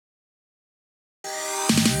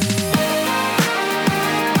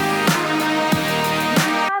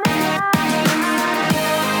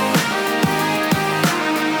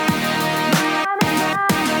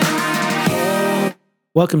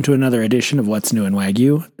Welcome to another edition of What's New in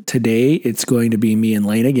Wagyu. Today, it's going to be me and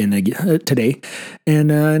Lane again today.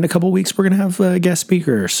 And in a couple weeks, we're going to have a guest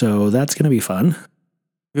speaker. So that's going to be fun.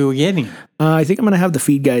 Who are we getting? I think I'm going to have the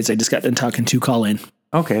feed guys I just got done talking to call in.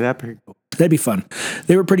 Okay, that's pretty cool. That'd be ffun.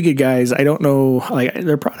 They were pretty good guys. I don't know,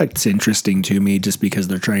 their product's interesting to me just because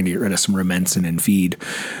they're trying to get rid of some rumensin in feed,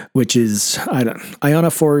 which is,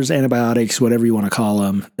 ionophores, antibiotics, whatever you want to call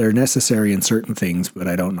them. They're necessary in certain things, but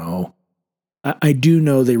I don't know. I do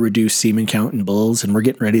know they reduce semen count in bulls, and we're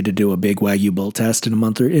getting ready to do a big Wagyu bull test in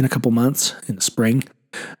a couple months in the spring.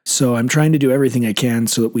 So I'm trying to do everything I can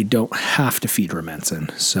so that we don't have to feed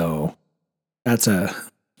rumensin. So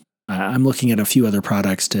I'm looking at a few other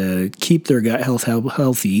products to keep their gut health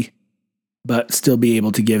healthy, but still be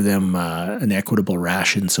able to give them an equitable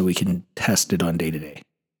ration so we can test it on day to day.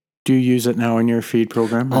 Do you use it now in your feed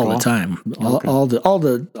program? All the time. Okay. All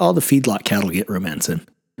the feedlot cattle get rumensin.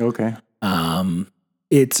 Okay.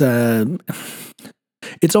 It's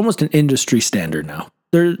almost an industry standard now.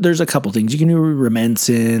 There's a couple things you can do,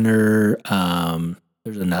 rumensin, or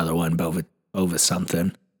there's another one, Bova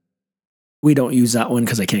something. We don't use that one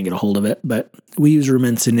because I can't get a hold of it, but we use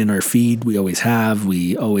rumensin in our feed. We always have,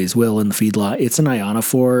 we always will in the feedlot. It's an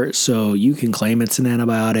ionophore, so you can claim it's an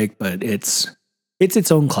antibiotic, but it's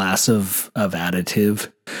its own class of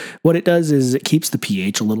additive. What it does is it keeps the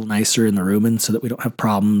pH a little nicer in the rumen so that we don't have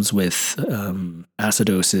problems with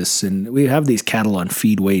acidosis. And we have these cattle on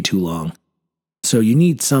feed way too long. So you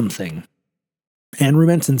need something. And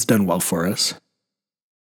rumensin's done well for us.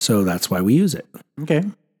 So that's why we use it. Okay.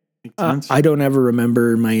 Makes sense. I don't ever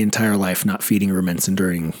remember my entire life not feeding rumensin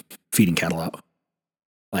during feeding cattle out.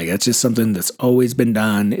 That's just something that's always been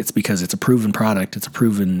done. It's because it's a proven product. It's a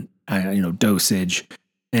proven dosage,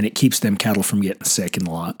 and it keeps them cattle from getting sick in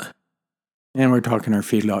the lot. And we're talking our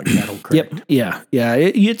feedlot cattle, correct? Yep. Yeah.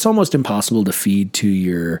 It's almost impossible to feed to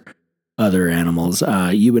your other animals.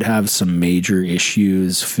 You would have some major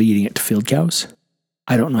issues feeding it to field cows.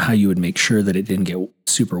 I don't know how you would make sure that it didn't get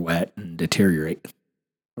super wet and deteriorate.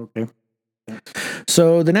 Okay.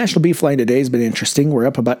 So the national beef line today has been interesting. We're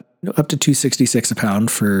up to $2.66 a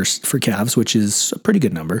pound for calves, which is a pretty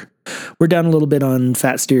good number. We're down a little bit on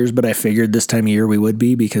fat steers, but I figured this time of year we would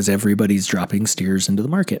be because everybody's dropping steers into the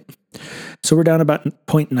market. So we're down about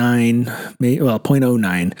 0.09,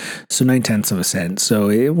 so 0.9 of a cent.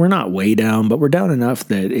 So we're not way down, but we're down enough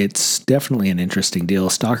that it's definitely an interesting deal.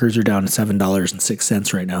 Stockers are down to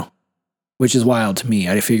 $7.06 right now, which is wild to me.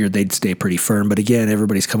 I figured they'd stay pretty firm, but again,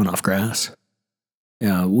 everybody's coming off grass.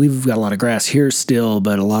 We've got a lot of grass here still,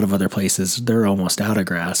 but a lot of other places, they're almost out of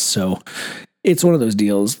grass. So it's one of those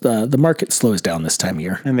deals. The market slows down this time of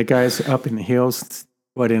year. And the guys up in the hills,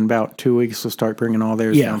 in about 2 weeks, will start bringing all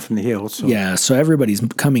theirs down from the hills. So. Yeah, so everybody's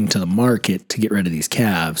coming to the market to get rid of these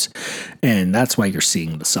calves, and that's why you're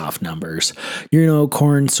seeing the soft numbers.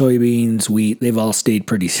 Corn, soybeans, wheat, they've all stayed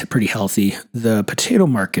pretty healthy. The potato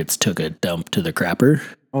markets took a dump to the crapper.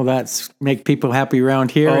 Oh, that's make people happy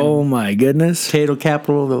around here. Oh, my goodness. Potato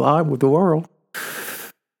capital of the world.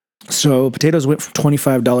 So potatoes went from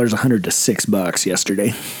 $25 100 to $6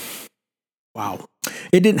 yesterday. Wow.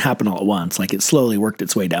 It didn't happen all at once. It slowly worked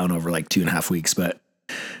its way down over 2.5 weeks. But,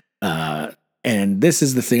 and this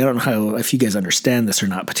is the thing. I don't know if you guys understand this or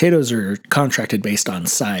not. Potatoes are contracted based on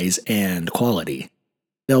size and quality.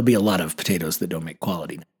 There'll be a lot of potatoes that don't make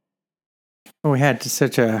quality. Well, we had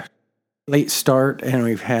such a late start, and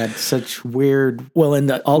we've had such weird. Well, and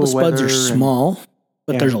all the spuds are small,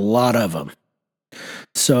 but there's a lot of them.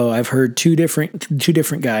 So I've heard two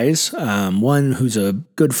different guys. One who's a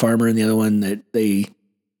good farmer, and the other one that they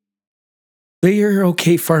are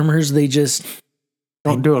okay farmers. They just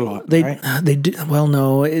don't do a lot. They do well.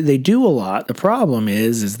 No, they do a lot. The problem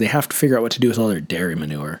is they have to figure out what to do with all their dairy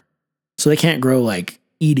manure. So they can't grow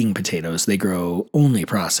eating potatoes. They grow only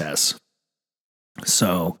process.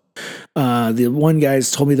 So the one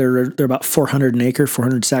guy's told me they're about 400 an acre,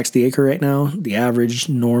 400 sacks the acre right now. The average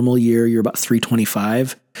normal year, you're about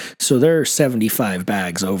 325. So they're 75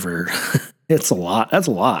 bags over. It's a lot. That's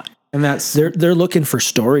a lot. And that's they're looking for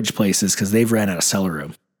storage places because they've ran out of cellar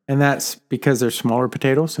room. And that's because they're smaller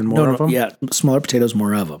potatoes and more of them? Yeah, smaller potatoes,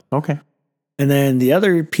 more of them. Okay. And then the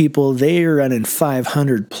other people, they are running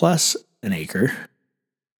 500 plus an acre.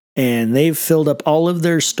 And they've filled up all of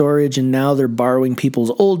their storage, and now they're borrowing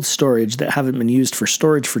people's old storage that haven't been used for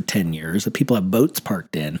storage for 10 years, that people have boats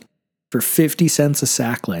parked in, for 50 cents a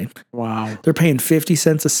sack, Lane. Wow. They're paying 50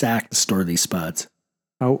 cents a sack to store these spuds.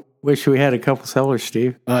 I wish we had a couple sellers,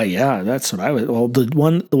 Steve. Yeah, that's what I would. Well, the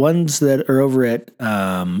ones that are over at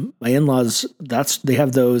my in-laws, they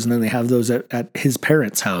have those, and then they have those at his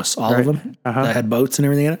parents' house. All of them that had boats and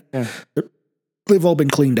everything in it. Yeah. they've all been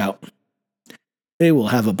cleaned out. They will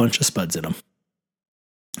have a bunch of spuds in them.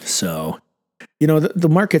 So, the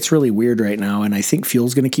market's really weird right now, and I think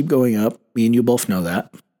fuel's going to keep going up. Me and you both know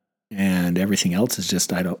that. And everything else is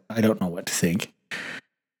just, I don't know what to think.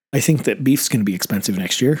 I think that beef's going to be expensive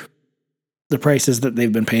next year. The prices that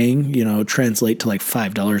they've been paying, translate to like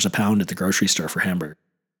 $5 a pound at the grocery store for hamburger.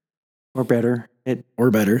 Or better.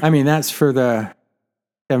 Or better. I mean, that's for the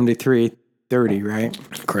 73.30,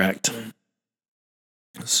 right? Correct.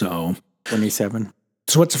 So 27.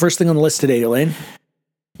 So what's the first thing on the list today, Elaine?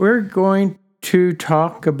 We're going to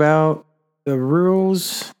talk about the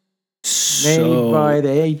rules made by the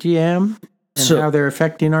AGM and how they're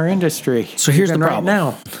affecting our industry. So here's the problem.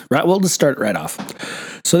 Now. Right, well, let's start right off.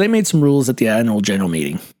 So they made some rules at the annual general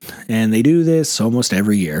meeting, and they do this almost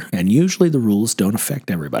every year, and usually the rules don't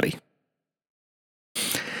affect everybody.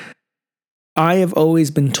 I have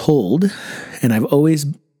always been told, and I've always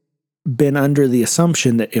been under the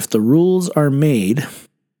assumption that if the rules are made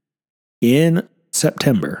in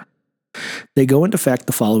September, they go into effect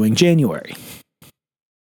the following January.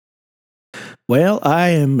 Well, I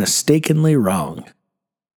am mistakenly wrong.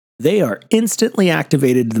 They are instantly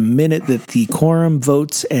activated the minute that the quorum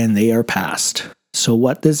votes and they are passed. So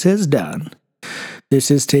what this has done, this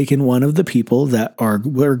has taken one of the people that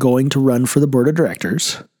we're going to run for the board of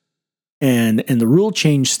directors, and the rule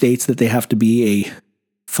change states that they have to be a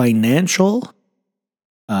financial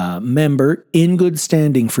member in good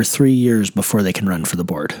standing for 3 years before they can run for the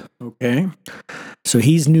board. Okay. So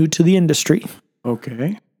he's new to the industry.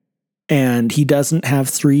 Okay. And he doesn't have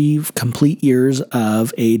 3 complete years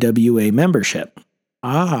of AWA membership.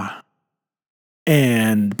 Ah.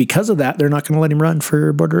 And because of that, they're not going to let him run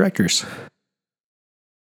for board of directors.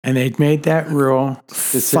 And they'd made that rule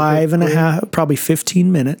 5.5, probably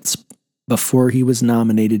 15 minutes before he was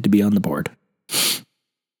nominated to be on the board.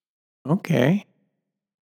 Okay.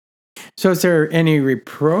 So is there any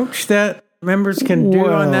reproach that members can do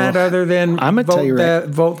on that other than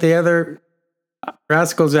vote the other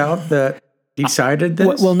rascals out that decided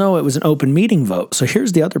this? Well, no, it was an open meeting vote. So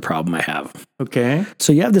here's the other problem I have. Okay.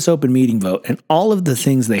 So you have this open meeting vote, and all of the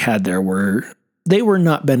things they had there were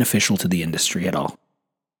not beneficial to the industry at all.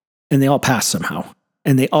 And they all passed somehow.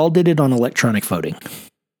 And they all did it on electronic voting.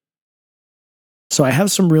 So I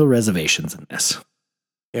have some real reservations in this.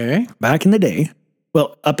 Okay. Back in the day,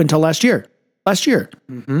 well, up until last year,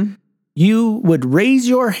 mm-hmm. You would raise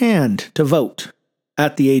your hand to vote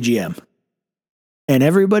at the AGM. And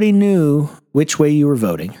everybody knew which way you were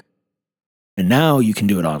voting. And now you can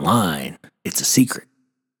do it online. It's a secret.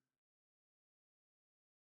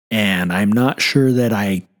 And I'm not sure that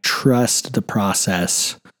I trust the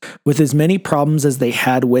process. With as many problems as they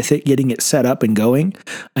had with it, getting it set up and going,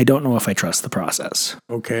 I don't know if I trust the process.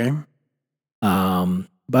 Okay.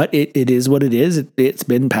 But it is what it is. It's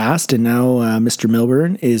been passed, and now Mr.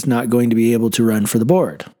 Milburn is not going to be able to run for the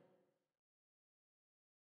board.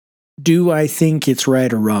 Do I think it's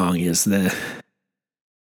right or wrong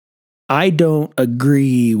I don't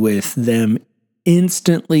agree with them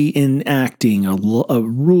instantly enacting a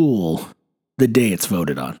rule the day it's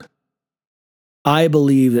voted on. I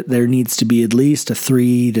believe that there needs to be at least a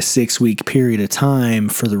 3 to 6 week period of time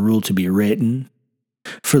for the rule to be written,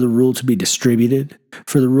 for the rule to be distributed,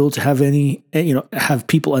 for the rule to have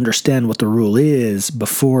people understand what the rule is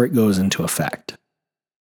before it goes into effect.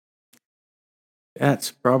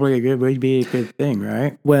 That's probably a good way to be a good thing,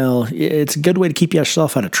 right? Well, it's a good way to keep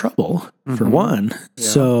yourself out of trouble, for one. Yeah.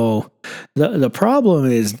 So the problem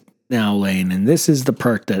is now, Lane, and this is the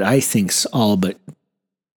part that I think's all but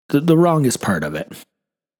the wrongest part of it.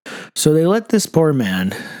 So they let this poor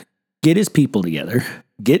man get his people together,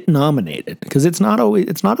 get nominated, because it's not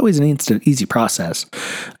always an instant, easy process.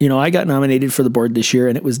 I got nominated for the board this year,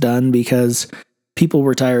 and it was done because people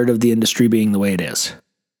were tired of the industry being the way it is.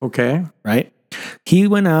 Okay. Right? He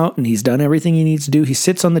went out and he's done everything he needs to do. He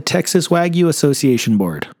sits on the Texas Wagyu Association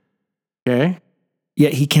board. Okay.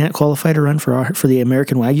 Yet he can't qualify to run for the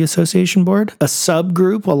American Wagyu Association board. A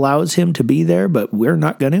subgroup allows him to be there, but we're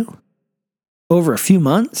not going to. Over a few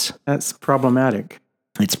months? That's problematic.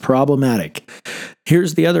 It's problematic.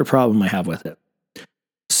 Here's the other problem I have with it.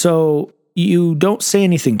 So you don't say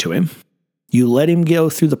anything to him. You let him go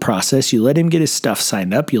through the process. You let him get his stuff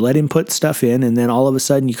signed up. You let him put stuff in, and then all of a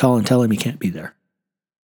sudden you call and tell him he can't be there.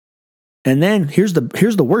 And then here's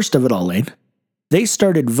the worst of it all, Lane. They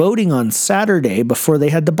started voting on Saturday before they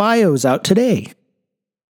had the bios out today.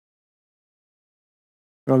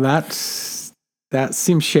 Well, that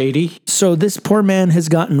seems shady. So this poor man has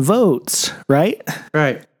gotten votes, right?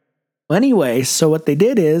 Right. Anyway, so what they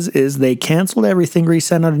did is they canceled everything,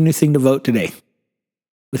 resent out a new thing to vote today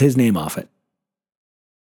with his name off it.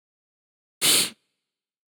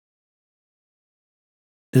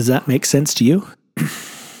 Does that make sense to you?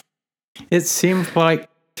 It seems like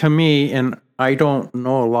to me, and I don't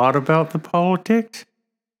know a lot about the politics,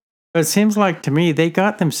 but it seems like to me they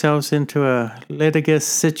got themselves into a litigious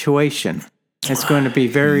situation. It's going to be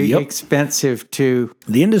very expensive to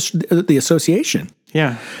the industry, the association.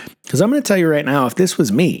 Yeah. Because I'm going to tell you right now, if this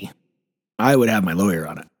was me, I would have my lawyer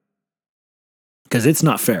on it. Because it's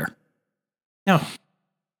not fair. No.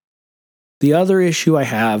 The other issue I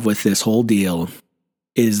have with this whole deal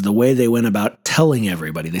is the way they went about telling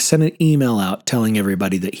everybody. They sent an email out telling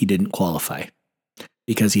everybody that he didn't qualify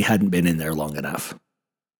because he hadn't been in there long enough.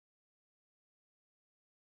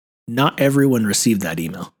 Not everyone received that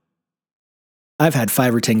email. I've had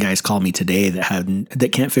 5 or 10 guys call me today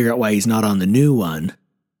that can't figure out why he's not on the new one.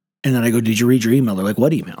 And then I go, did you read your email? They're like,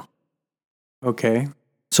 what email? Okay.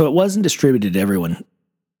 So it wasn't distributed to everyone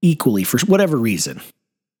equally for whatever reason.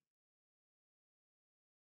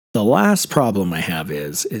 The last problem I have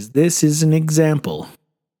is this is an example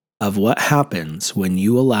of what happens when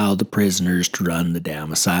you allow the prisoners to run the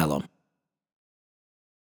damn asylum.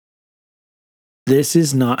 This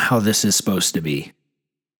is not how this is supposed to be.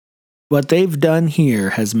 What they've done here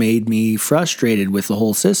has made me frustrated with the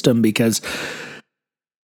whole system because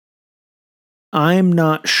I'm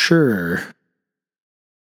not sure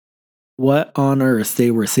what on earth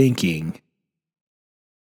they were thinking.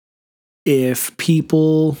 If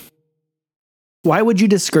people, why would you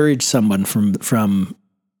discourage someone from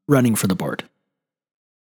running for the board?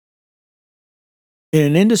 In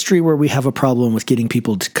an industry where we have a problem with getting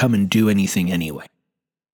people to come and do anything anyway.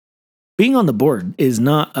 Being on the board is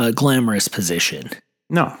not a glamorous position.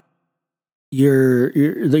 No.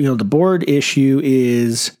 The board issue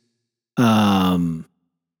is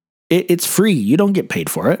it's free. You don't get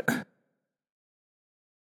paid for it.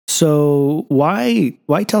 So why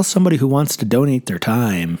tell somebody who wants to donate their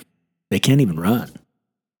time they can't even run?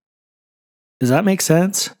 Does that make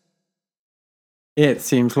sense? It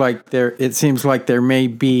seems like there may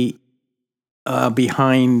be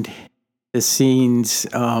behind the scenes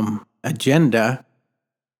agenda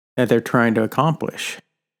that they're trying to accomplish.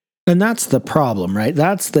 And that's the problem, right?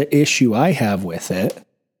 That's the issue I have with it,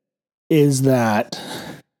 is that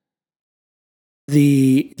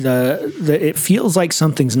it feels like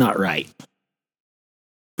something's not right.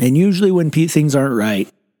 And usually when things aren't right,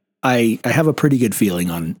 I have a pretty good feeling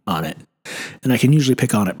on it. And I can usually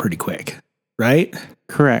pick on it pretty quick, right?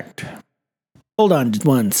 Correct. Hold on just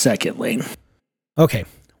 1 second, Lane. Okay,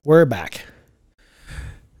 we're back.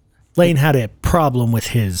 Lane had a problem with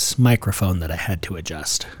his microphone that I had to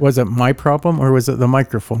adjust. Was it my problem or was it the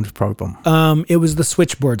microphone's problem? It was the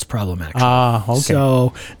switchboard's problem, actually. Okay.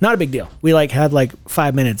 So, not a big deal. We had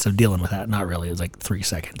 5 minutes of dealing with that. Not really. It was 3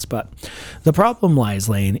 seconds. But the problem lies,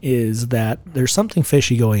 Lane, is that there's something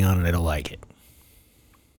fishy going on and I don't like it.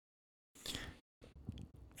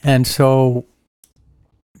 And so,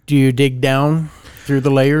 do you dig down through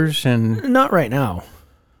the layers and... Not right now.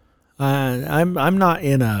 I'm not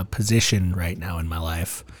in a position right now in my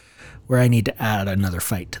life where I need to add another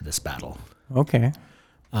fight to this battle. Okay.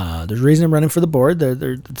 There's a reason I'm running for the board.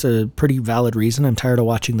 It's a pretty valid reason. I'm tired of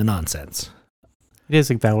watching the nonsense. It is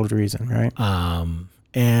a valid reason, right?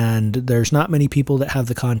 And there's not many people that have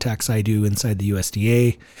the contacts I do inside the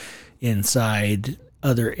USDA, inside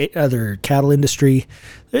other cattle industry.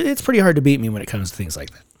 It's pretty hard to beat me when it comes to things like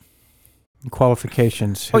that.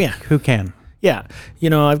 Qualifications. Oh, yeah. Who can? Yeah.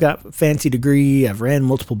 I've got a fancy degree. I've ran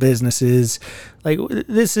multiple businesses.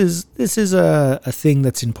 This is a thing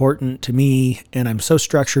that's important to me, and I'm so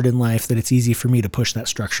structured in life that it's easy for me to push that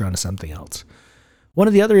structure onto something else. One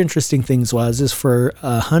of the other interesting things since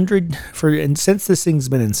this thing's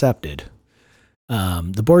been incepted,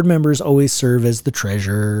 the board members always serve as the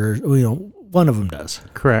treasurer. One of them does.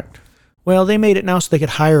 Correct. Well, they made it now so they could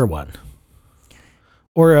hire one.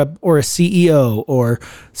 Or a CEO or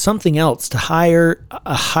something else to hire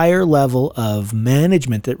a higher level of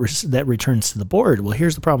management that returns to the board. Well,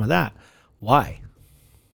 here's the problem with that. Why?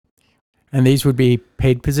 And these would be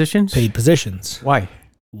paid positions? Paid positions. Why?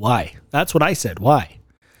 That's what I said. Why?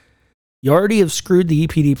 You already have screwed the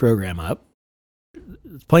EPD program up.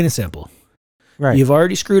 It's plain and simple. Right. You've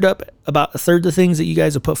already screwed up about a third of the things that you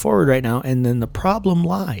guys have put forward right now. And then the problem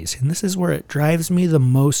lies, and this is where it drives me the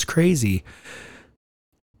most crazy.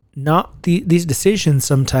 These decisions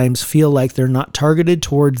sometimes feel like they're not targeted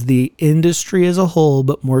towards the industry as a whole,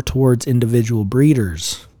 but more towards individual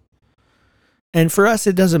breeders. And for us,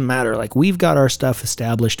 it doesn't matter. We've got our stuff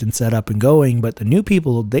established and set up and going, but the new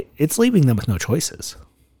people, it's leaving them with no choices.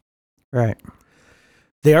 Right.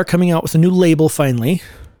 They are coming out with a new label finally.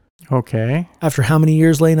 Okay. After how many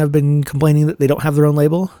years, Lane, I've been complaining that they don't have their own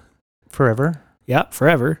label? Forever. Yeah,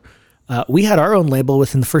 forever. We had our own label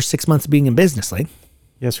within the first 6 months of being in business, Lane.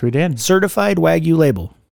 Yes, we did. Certified Wagyu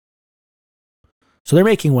label. So they're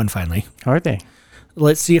making one finally. Are they?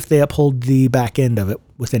 Let's see if they uphold the back end of it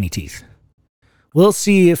with any teeth. We'll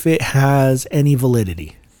see if it has any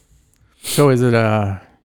validity. So is it a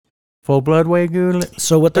full-blood Wagyu?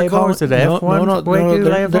 So what they're calling is it F1 Wagyu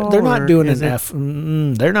label? They're not doing an F.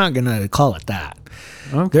 They're not going to call it that.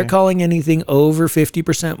 Okay. They're calling anything over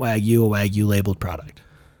 50% Wagyu a Wagyu labeled product.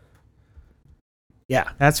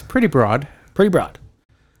 Yeah. That's pretty broad. Pretty broad.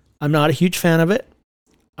 I'm not a huge fan of it.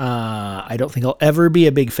 I don't think I'll ever be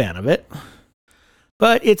a big fan of it.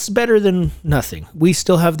 But it's better than nothing. We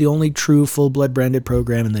still have the only true full-blood branded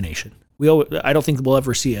program in the nation. I don't think we'll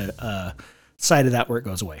ever see a side of that where it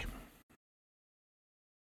goes away.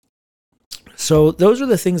 So those are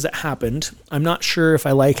the things that happened. I'm not sure if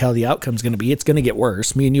I like how the outcome's going to be. It's going to get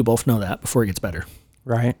worse. Me and you both know that before it gets better.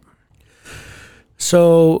 Right.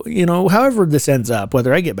 So, however this ends up,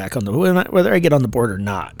 whether I get on the board or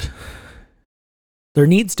not, there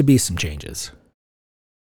needs to be some changes.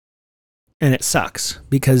 And it sucks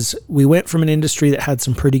because we went from an industry that had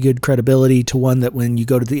some pretty good credibility to one that when you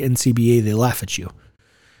go to the NCBA, they laugh at you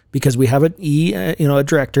because we have a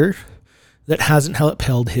director that hasn't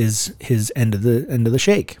upheld his end of the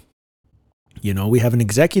shake. We have an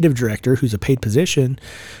executive director who's a paid position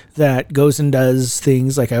that goes and does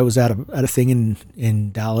things like I was at a thing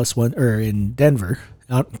in Dallas in Denver,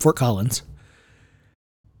 out in Fort Collins.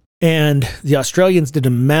 And the Australians did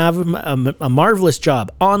a marvelous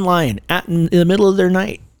job online in the middle of their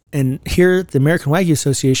night. And here at the American Wagyu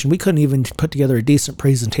Association, we couldn't even put together a decent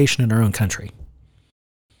presentation in our own country.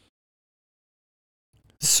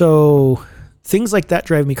 So things like that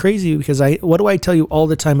drive me crazy because what do I tell you all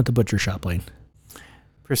the time at the butcher shop, Lane?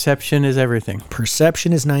 Perception is everything.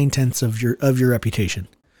 Perception is 9/10 of your reputation.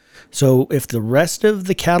 So if the rest of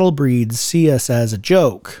the cattle breeds see us as a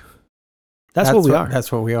joke, that's what we are.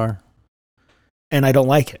 That's what we are. And I don't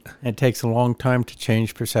like it. It takes a long time to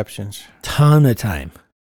change perceptions. Ton of time.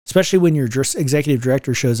 Especially when your executive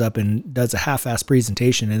director shows up and does a half-assed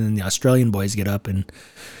presentation and then the Australian boys get up and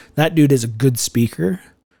that dude is a good speaker,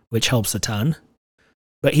 which helps a ton.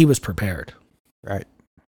 But he was prepared. Right.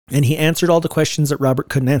 And he answered all the questions that Robert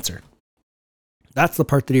couldn't answer. That's the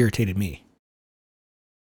part that irritated me.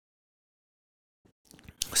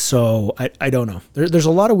 So I don't know. There's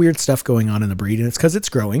a lot of weird stuff going on in the breed, and it's because it's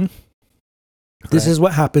growing. Right. This is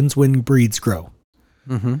what happens when breeds grow.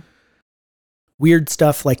 Mm-hmm. Weird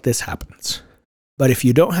stuff like this happens. But if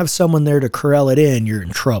you don't have someone there to corral it in, you're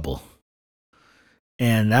in trouble.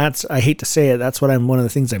 And I hate to say it, that's one of the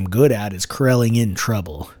things I'm good at is corralling in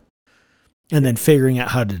trouble. And then figuring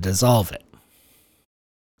out how to dissolve it.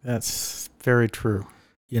 That's very true.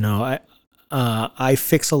 I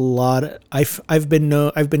fix a lot. I've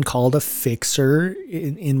been called a fixer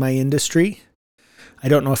in my industry. I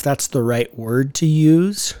don't know if that's the right word to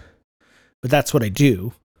use, but that's what I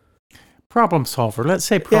do. Problem solver. Let's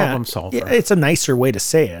say problem solver. Yeah, it's a nicer way to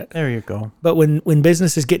say it. There you go. But when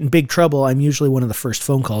business is getting big trouble, I'm usually one of the first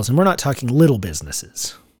phone calls, and we're not talking little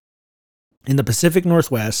businesses. In the Pacific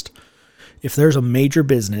Northwest, if there's a major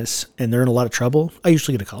business and they're in a lot of trouble, I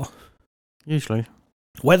usually get a call. Usually.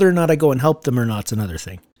 Whether or not I go and help them or not is another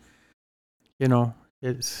thing.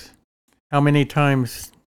 It's how many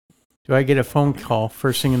times do I get a phone call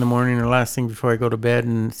first thing in the morning or last thing before I go to bed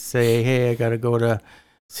and say, hey, I got to go to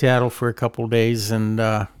Seattle for a couple of days and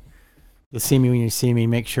you'll see me when you see me,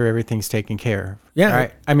 make sure everything's taken care of. Yeah.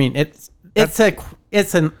 Right? I mean, it's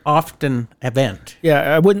an often event.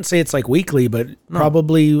 Yeah, I wouldn't say it's like weekly, but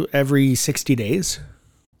probably every 60 days.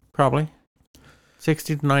 Probably.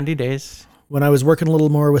 60 to 90 days. When I was working a little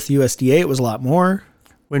more with USDA, it was a lot more.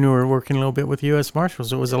 When we were working a little bit with U.S.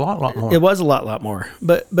 Marshals, it was a lot more. It was a lot more.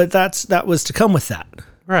 But that was to come with that.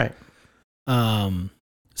 Right.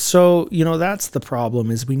 So, that's the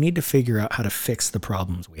problem is we need to figure out how to fix the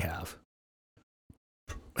problems we have.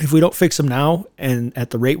 If we don't fix them now and at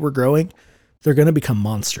the rate we're growing, they're going to become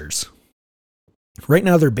monsters. Right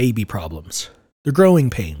now, they're baby problems. They're growing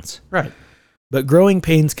pains. Right. But growing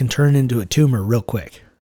pains can turn into a tumor real quick.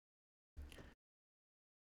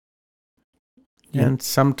 And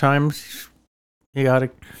sometimes you got to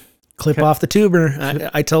clip off the tumor.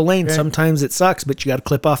 I tell Lane, sometimes it sucks, but you got to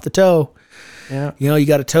clip off the toe. Yeah. You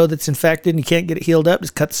got a toe that's infected and you can't get it healed up.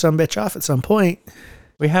 Just cut the sumbitch off at some point.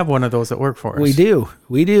 We have one of those that work for us. We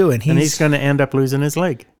do. And he's going to end up losing his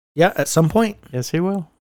leg. Yeah, at some point. Yes, he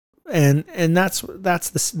will. And that's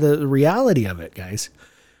the reality of it, guys.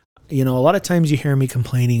 A lot of times you hear me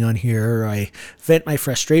complaining on here, or I vent my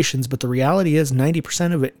frustrations, but the reality is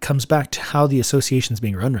 90% of it comes back to how the association's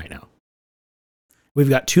being run right now. We've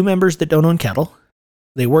got 2 members that don't own cattle.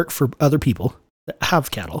 They work for other people that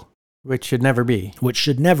have cattle. Which should never be.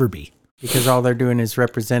 Because all they're doing is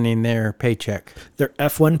representing their paycheck. Their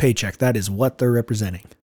F1 paycheck. That is what they're representing.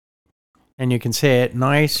 And you can say it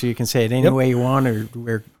nice, or you can say it any way you want, or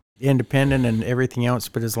we're independent and everything else,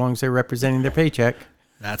 but as long as they're representing their paycheck.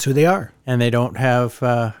 That's who they are. And they don't have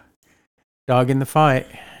dog in the fight.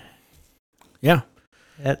 Yeah.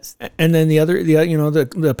 And then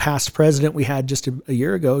the past president we had just a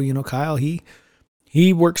year ago, Kyle,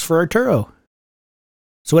 he works for Arturo.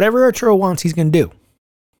 So whatever Arturo wants, he's going to do.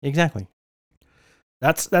 Exactly.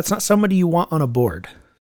 That's not somebody you want on a board.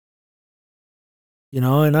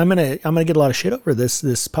 And I'm gonna get a lot of shit over this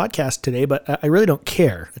podcast today, but I really don't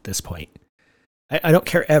care at this point. I don't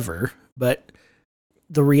care ever, but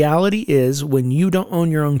the reality is when you don't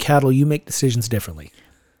own your own cattle, you make decisions differently.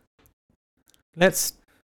 Let's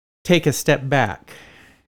take a step back.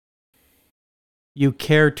 You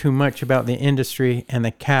care too much about the industry and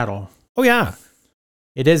the cattle. Oh, yeah.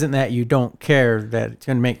 It isn't that you don't care that it's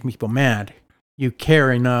going to make people mad. You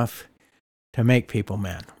care enough to make people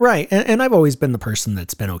mad. Right. And I've always been the person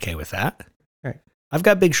that's been okay with that. Right. I've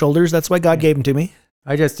got big shoulders. That's why God gave them to me.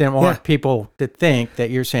 I just didn't want people to think that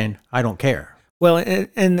you're saying, I don't care. Well,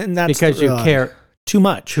 and that's because you care too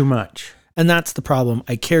much. Too much. And that's the problem.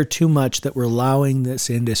 I care too much that we're allowing this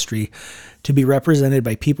industry to be represented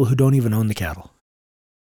by people who don't even own the cattle.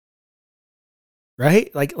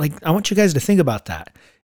 Right? Like I want you guys to think about that.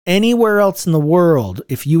 Anywhere else in the world,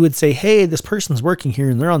 if you would say, hey, this person's working here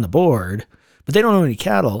and they're on the board, but they don't own any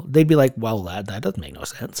cattle, they'd be like, well, that doesn't make no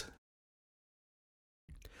sense.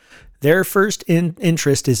 Their first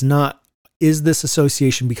interest is not, is this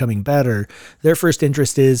association becoming better? Their first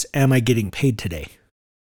interest is, am I getting paid today?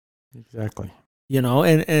 Exactly.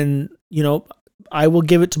 And I will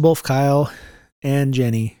give it to both Kyle and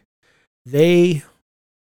Jenny. They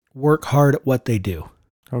work hard at what they do.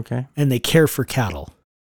 Okay. And they care for cattle.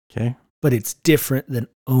 Okay. But it's different than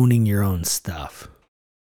owning your own stuff.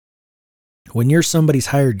 When you're somebody's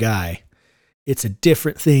hired guy, it's a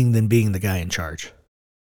different thing than being the guy in charge.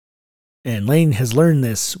 And Lane has learned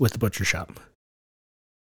this with the butcher shop.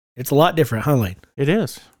 It's a lot different, huh, Lane? It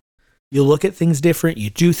is. You look at things different, you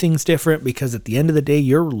do things different, because at the end of the day,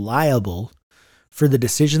 you're liable for the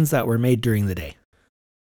decisions that were made during the day.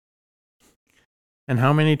 And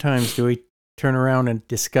how many times do we turn around and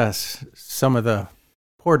discuss some of the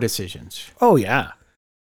poor decisions? Oh, yeah.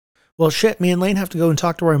 Well, shit, me and Lane have to go and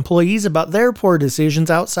talk to our employees about their poor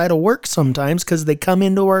decisions outside of work sometimes because they come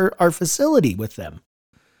into our facility with them.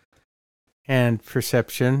 And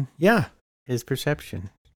perception is perception.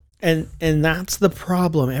 And that's the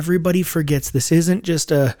problem. Everybody forgets this isn't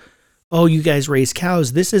just you guys raise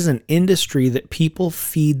cows. This is an industry that people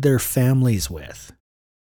feed their families with.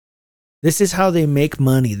 This is how they make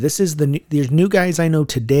money. There's new guys I know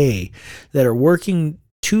today that are working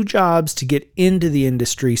 2 jobs to get into the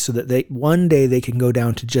industry so that one day they can go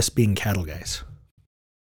down to just being cattle guys.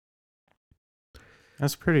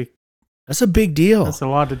 That's a big deal. That's a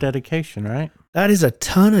lot of dedication, right? That is a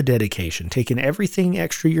ton of dedication, taking everything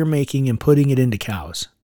extra you're making and putting it into cows.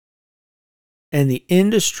 And the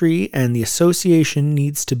industry and the association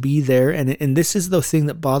needs to be there. And this is the thing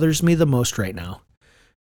that bothers me the most right now.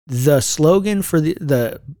 The slogan for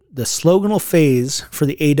the sloganal phase for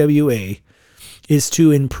the AWA is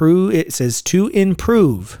to improve. It says to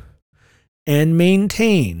improve and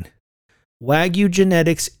maintain Wagyu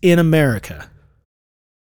genetics in America.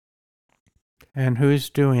 And who's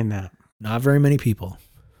doing that? Not very many people.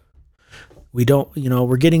 We don't,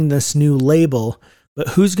 we're getting this new label, but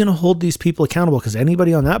who's going to hold these people accountable? Because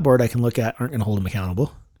anybody on that board I can look at aren't going to hold them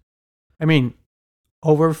accountable. I mean,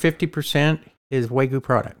 over 50% is Wagyu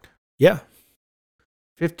product. Yeah.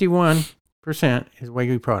 51% is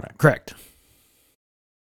Wagyu product. Correct.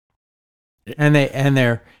 And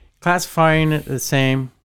they're classifying it the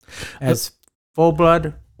same as full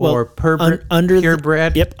blood or purebred.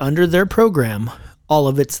 Yep, under their program, all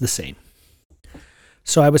of it's the same.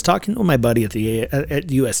 So I was talking to my buddy at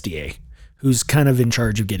USDA, who's kind of in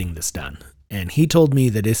charge of getting this done, and he told me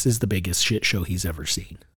that this is the biggest shit show he's ever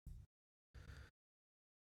seen.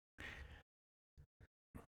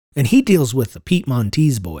 And he deals with the Pete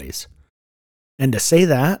Montez boys. And to say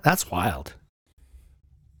that, that's wild.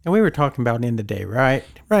 And we were talking about in the day, right?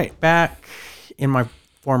 Right. Back in my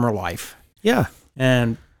former life. Yeah.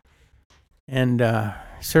 And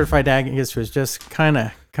Certified Ag was just kind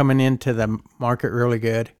of coming into the market really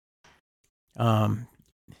good. And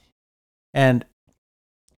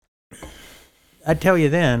I tell you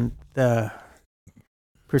then, the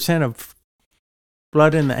percent of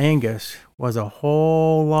blood in the Angus was a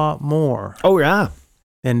whole lot more. Oh, yeah.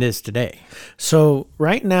 than it is today. So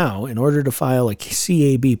right now, in order to file a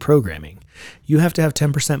CAB programming, you have to have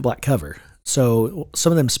 10% black cover. So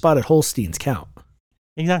some of them spotted Holsteins count.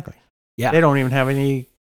 Exactly. Yeah. They don't even have any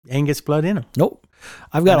Angus blood in them. Nope.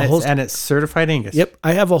 I've got and it's certified Angus. Yep.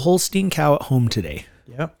 I have a Holstein cow at home today.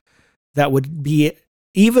 Yep. That would be,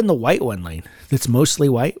 even the white one, Lane, that's mostly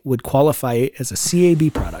white, would qualify as a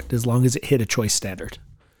CAB product as long as it hit a choice standard.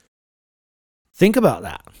 Think about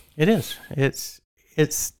that. It is.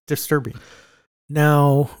 It's disturbing.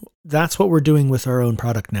 Now, that's what we're doing with our own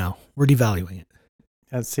product now. We're devaluing it.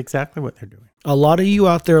 That's exactly what they're doing. A lot of you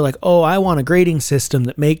out there are like, oh, I want a grading system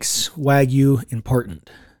that makes Wagyu important.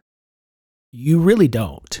 You really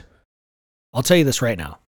don't. I'll tell you this right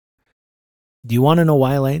now. Do you want to know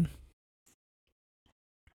why, Lane?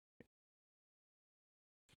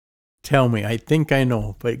 Tell me. I think I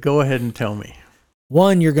know, but go ahead and tell me.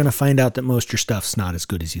 One, you're going to find out that most of your stuff's not as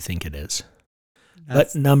good as you think it is.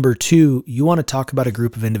 But number two, you want to talk about a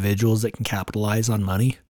group of individuals that can capitalize on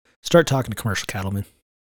money? Start talking to commercial cattlemen.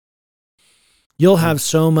 You'll have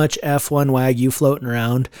so much F1 Wagyu floating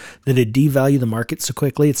around that it devalue the market so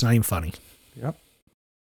quickly, it's not even funny. Yep.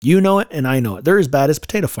 You know it, and I know it. They're as bad as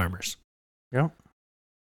potato farmers. Yep.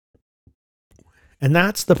 And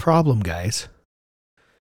that's the problem, guys.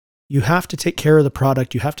 You have to take care of the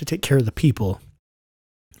product. You have to take care of the people,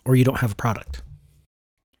 or you don't have a product.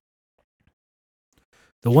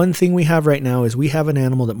 The one thing we have right now is we have an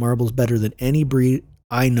animal that marbles better than any breed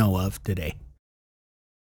I know of today.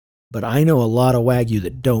 But I know a lot of Wagyu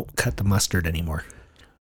that don't cut the mustard anymore.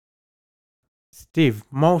 Steve,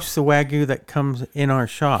 most of the Wagyu that comes in our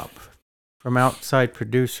shop from outside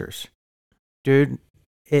producers, dude,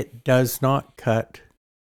 it does not cut.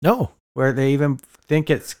 No. Where they even think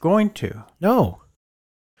it's going to. No.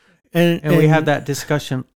 And we have that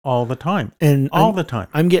discussion all the time. The time.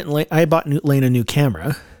 I bought Lane a new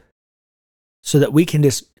camera so that we can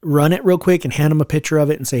just run it real quick and hand them a picture of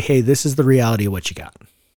it and say, hey, this is the reality of what you got.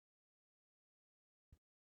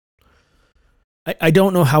 I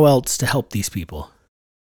don't know how else to help these people.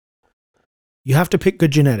 You have to pick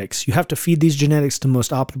good genetics. You have to feed these genetics to the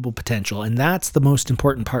most optimal potential. And that's the most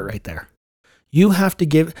important part right there. You have to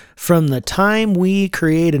give, from the time we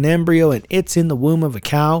create an embryo and it's in the womb of a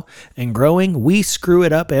cow and growing, we screw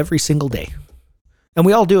it up every single day. And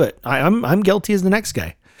we all do it. I'm guilty as the next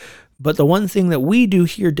guy. But the one thing that we do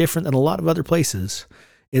here different than a lot of other places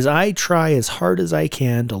is I try as hard as I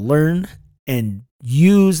can to learn and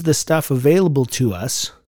use the stuff available to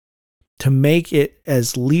us to make it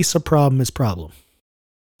as least a problem as problem.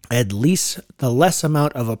 At least the less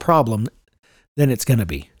amount of a problem than it's going to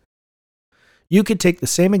be. You could take the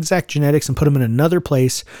same exact genetics and put them in another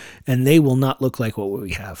place and they will not look like what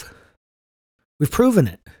we have. We've proven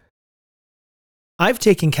it. I've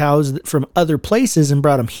taken cows from other places and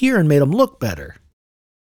brought them here and made them look better.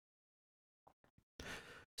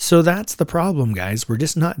 So that's the problem, guys. We're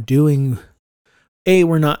just not doing...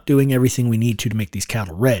 we're not doing everything we need to make these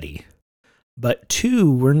cattle ready. But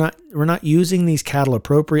two, we're not using these cattle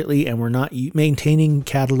appropriately, and we're not maintaining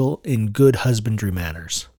cattle in good husbandry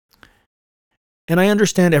manners. And I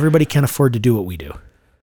understand everybody can't afford to do what we do.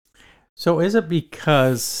 So is it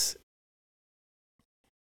because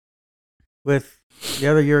with the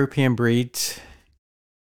other European breeds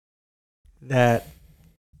that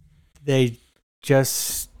they're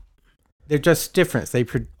just different? They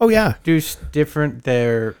produce different.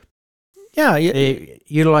 They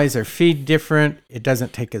utilize their feed different. It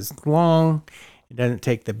doesn't take as long. It doesn't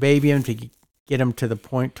take the baby to get them to the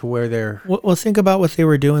point to where they're... Well, think about what they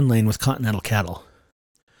were doing, Lane, with continental cattle.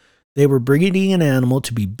 They were breeding an animal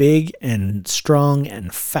to be big and strong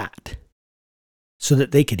and fat so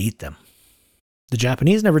that they could eat them. The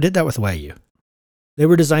Japanese never did that with Wagyu. They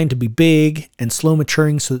were designed to be big and slow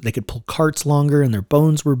maturing so that they could pull carts longer and their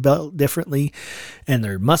bones were built differently and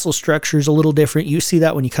their muscle structure is a little different. You see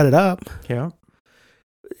that when you cut it up. Yeah.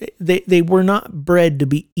 They were not bred to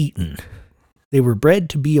be eaten. They were bred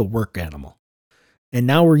to be a work animal. And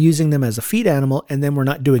now we're using them as a feed animal and then we're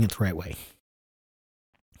not doing it the right way.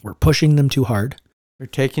 We're pushing them too hard. We're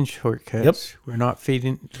taking shortcuts. Yep. We're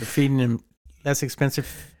feeding them less expensive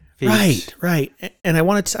feeds. Right. And I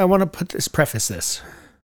want to preface this.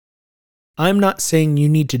 I'm not saying you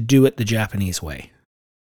need to do it the Japanese way.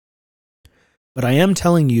 But I am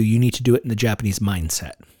telling you need to do it in the Japanese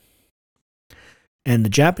mindset. And the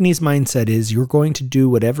Japanese mindset is you're going to do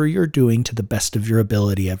whatever you're doing to the best of your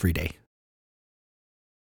ability every day.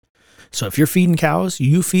 So if you're feeding cows,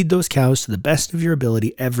 you feed those cows to the best of your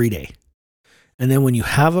ability every day. And then when you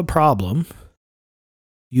have a problem,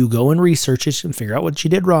 you go and research it and figure out what you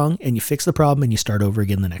did wrong and you fix the problem and you start over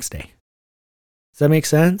again the next day. Does that make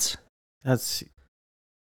sense? This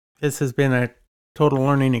has been a total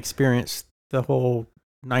learning experience the whole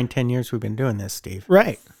 9-10 years we've been doing this, Steve.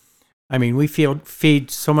 Right. I mean, we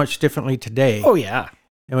feed so much differently today. Oh, yeah.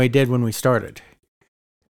 Than we did when we started.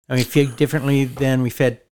 I mean, feed differently than we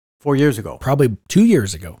fed 4 years ago. Probably 2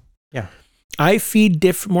 years ago. Yeah. I feed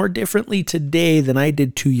more differently today than I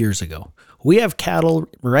did 2 years ago. We have cattle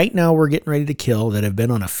right now we're getting ready to kill that have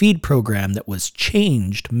been on a feed program that was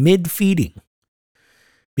changed mid-feeding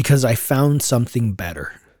because I found something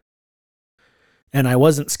better. And I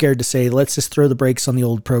wasn't scared to say, let's just throw the brakes on the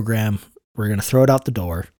old program. We're going to throw it out the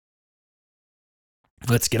door.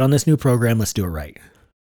 Let's get on this new program. Let's do it right.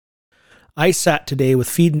 I sat today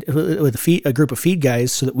with a group of feed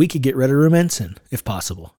guys so that we could get rid of rumensin, if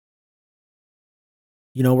possible.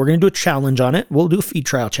 You know, we're going to do a challenge on it. We'll do a feed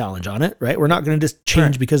trial challenge on it, right? We're not going to just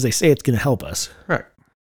change because they say it's going to help us. Right.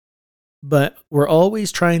 But we're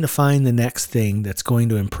always trying to find the next thing that's going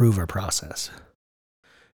to improve our process.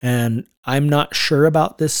 And I'm not sure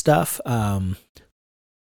about this stuff.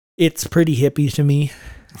 It's pretty hippie to me.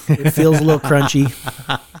 It feels a little crunchy.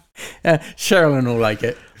 Sherilyn will like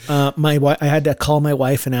it. I had to call my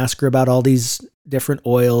wife and ask her about all these different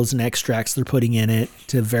oils and extracts they're putting in it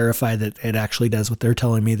to verify that it actually does what they're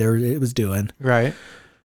telling me it was doing. Right.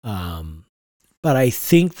 But I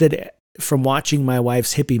think that from watching my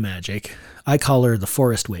wife's hippie magic, I call her the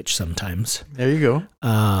forest witch sometimes. There you go.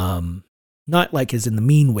 Not like as in the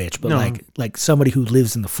mean witch, but like somebody who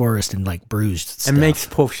lives in the forest and like brews stuff. And makes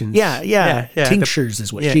potions. Yeah. Tinctures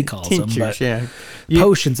is what she calls them. But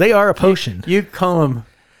potions. They are a potion. You call them.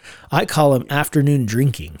 I call them afternoon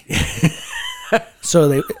drinking. It's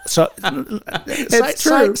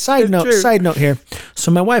true. Side note here.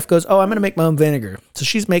 So my wife goes, I'm going to make my own vinegar. So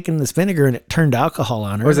she's making this vinegar and it turned alcohol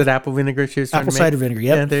on her. Was it apple vinegar she was trying apple to make? Cider vinegar,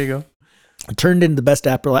 yep. Yeah, there you go. It turned into the best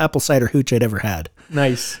apple cider hooch I'd ever had.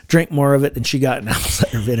 Nice. Drank more of it than she got in apple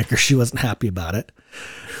cider vinegar. She wasn't happy about it.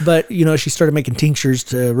 But, you know, she started making tinctures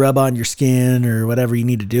to rub on your skin or whatever you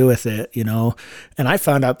need to do with it, you know. And I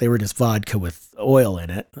found out they were just vodka with oil in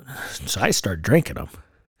it. So I started drinking them.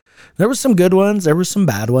 There were some good ones. There were some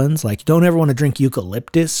bad ones. Like, you don't ever want to drink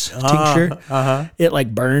eucalyptus tincture. It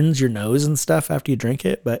like burns your nose and stuff after you drink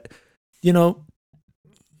it. But, you know,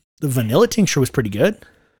 the vanilla tincture was pretty good.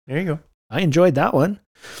 There you go. I enjoyed that one.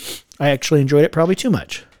 I actually enjoyed it probably too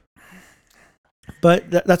much. But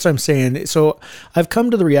that's what I'm saying. So I've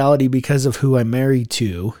come to the reality because of who I'm married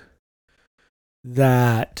to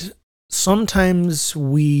that sometimes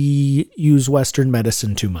we use Western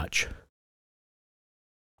medicine too much.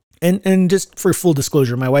 And just for full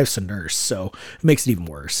disclosure, my wife's a nurse, so it makes it even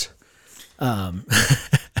worse.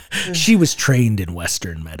 She was trained in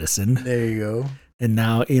Western medicine. There you go. And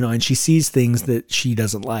now, you know, and she sees things that she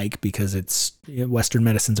doesn't like because it's Western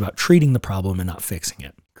medicine's about treating the problem and not fixing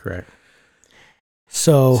it. Correct.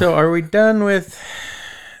 So are we done with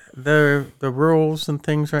the rules and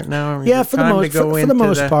things right now? Yeah, for the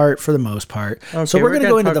most part. Okay, so we're going to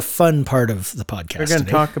go into the fun part of the podcast. We're going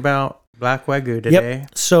to talk about Black Wagyu today.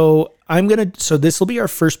 Yep. So this will be our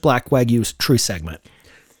first Black Wagyu true segment.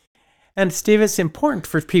 And Steve, it's important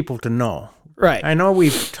for people to know. Right. I know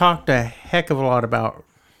we've talked a heck of a lot about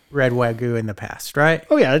red Wagyu in the past, right?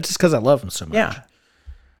 Oh, yeah. It's just because I love them so much. Yeah.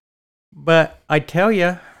 But I tell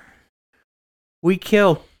you, we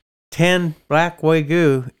kill 10 Black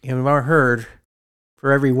Wagyu in our herd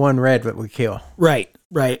for every one red that we kill. Right.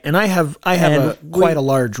 And I have quite a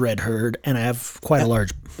large red herd, and I have quite a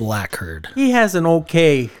large black herd. He has an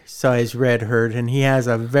okay size red herd, and he has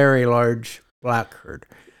a very large black herd.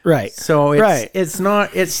 Right. So it's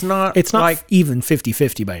not like even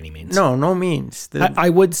 50-50 by any means. No means. I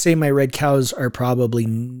would say my red cows are probably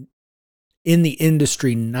in the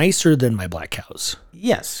industry nicer than my black cows.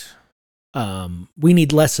 Yes. We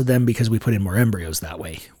need less of them because we put in more embryos that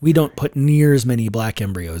way. We don't put near as many black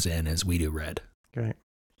embryos in as we do red. Right.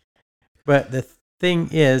 But the thing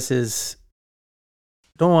is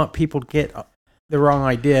don't want people to get the wrong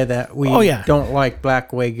idea that we don't like Black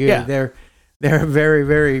Wagyu. Yeah. They're a very,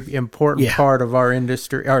 very important part of our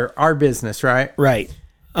industry, our business, right? Right.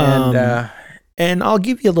 And I'll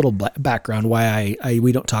give you a little background why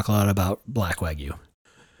we don't talk a lot about Black Wagyu.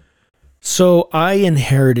 So I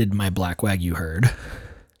inherited my Black Wagyu herd.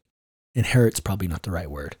 Inherit's probably not the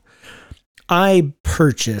right word. I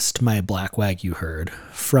purchased my Black Wagyu herd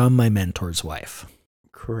from my mentor's wife.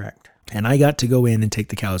 Correct. And I got to go in and take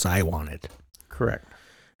the cows I wanted. Correct.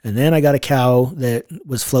 And then I got a cow that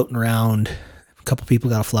was floating around. A couple people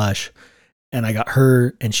got a flush. And I got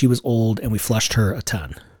her, and she was old, and we flushed her a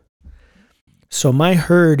ton. So my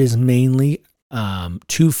herd is mainly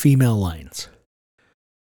 2 female lines.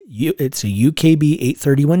 it's a UKB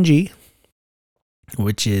 831G,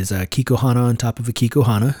 which is a Kikohana on top of a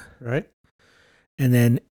Kikohana. Right. And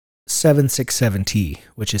then 767T,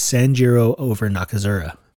 which is Sanjiro over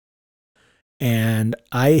Nakazura. And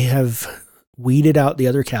I have weeded out the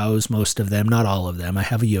other cows, most of them, not all of them. I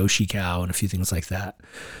have a Yoshi cow and a few things like that.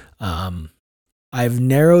 I've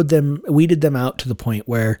weeded them out to the point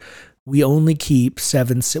where we only keep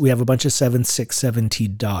we have a bunch of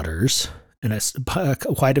 767T daughters and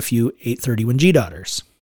quite a few 831G daughters.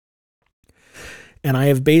 And I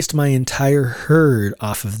have based my entire herd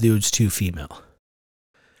off of those two female.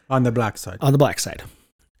 On the black side. On the black side.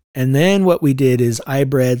 And then what we did is I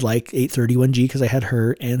bred like 831G because I had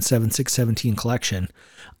her and 7617 in collection.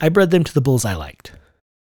 I bred them to the bulls I liked.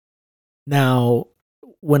 Now,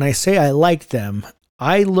 when I say I like them,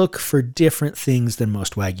 I look for different things than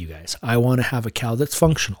most Wagyu guys. I want to have a cow that's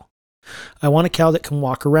functional. I want a cow that can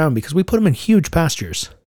walk around because we put them in huge pastures.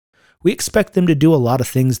 We expect them to do a lot of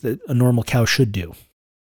things that a normal cow should do.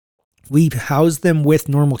 We house them with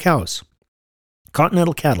normal cows.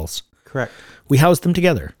 Continental cattles. Correct. We house them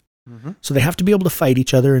together. Mm-hmm. So they have to be able to fight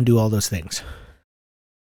each other and do all those things.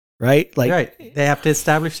 Right? Right. They have to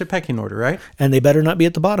establish the pecking order, right? And they better not be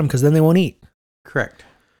at the bottom because then they won't eat. Correct.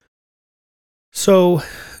 So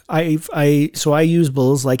I use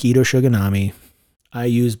bulls like Ito Shuganami. I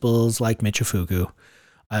use bulls like Michifuku.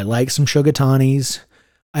 I like some Shugatanis.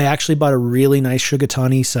 I actually bought a really nice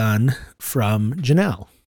Shugatani son from Janelle.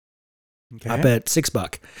 Okay. Up at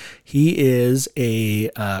 $6. He is a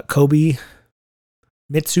Kobe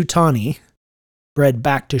Mitsutani bred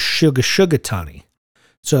back to Shugatani.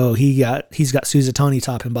 So he's got Suzatani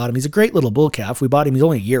top and bottom. He's a great little bull calf. We bought him. He's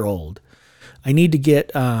only a year old. I need to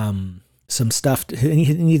get some stuff.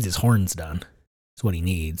 He needs his horns done. That's what he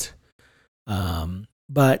needs.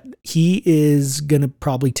 But he is going to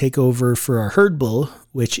probably take over for our herd bull,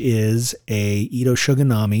 which is a Ito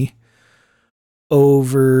Shuganami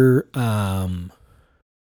over, how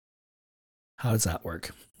does that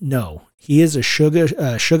work? No, he is a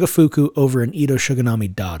Shugafuku over an Ito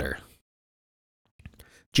Shuganami daughter.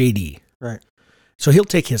 JD. Right. So he'll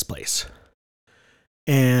take his place.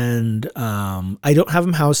 And I don't have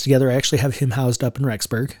him housed together. I actually have him housed up in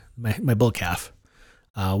Rexburg, my bull calf.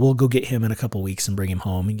 We'll go get him in a couple weeks and bring him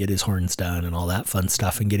home and get his horns done and all that fun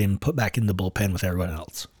stuff and get him put back in the bullpen with everyone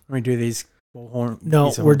else. We do these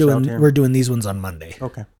No, we're doing these ones on Monday.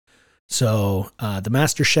 Okay. So the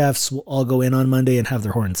master chefs will all go in on Monday and have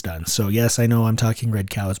their horns done. So yes, I know I'm talking red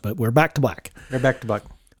cows, but we're back to black. We're back to black.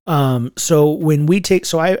 So when we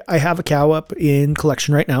I have a cow up in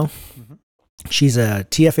collection right now. Mm-hmm. She's a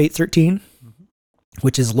TF813,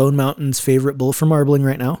 which is Lone Mountain's favorite bull for marbling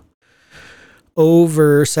right now,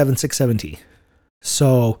 over 767T.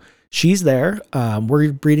 So she's there.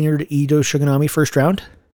 We're breeding her to Ito Shuganami first round,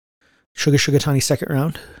 Shugatani second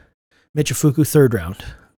round, Michifuku third round.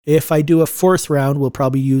 If I do a fourth round, we'll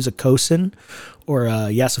probably use a Kosen or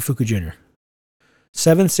a Yasufuku Jr.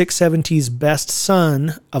 767T's best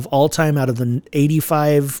son of all time out of the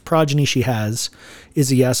 85 progeny she has is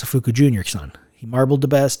a Yasufuku Jr. son. He marbled the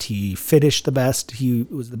best. He finished the best. He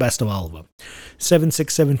was the best of all of them.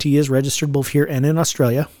 767T is registered both here and in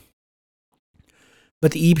Australia.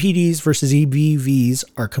 But the EPDs versus EBVs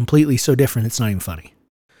are completely so different, it's not even funny.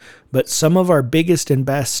 But some of our biggest and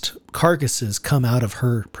best carcasses come out of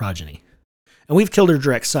her progeny. And we've killed her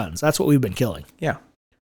direct sons. That's what we've been killing. Yeah.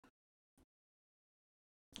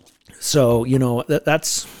 So,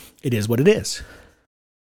 it is what it is.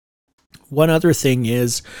 One other thing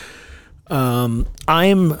is, I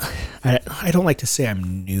don't like to say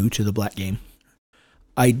I'm new to the black game.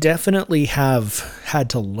 I definitely have had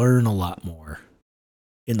to learn a lot more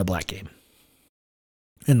in the black game.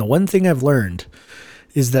 And the one thing I've learned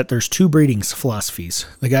is that there's two breeding philosophies.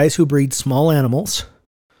 The guys who breed small animals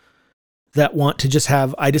that want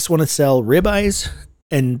to I just want to sell ribeyes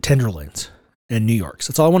and tenderloins and New Yorks.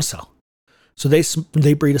 That's all I want to sell. So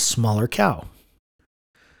they breed a smaller cow.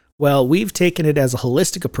 Well, we've taken it as a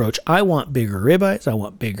holistic approach. I want bigger ribeyes. I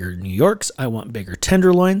want bigger New Yorks. I want bigger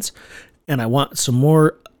tenderloins. And I want some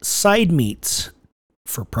more side meats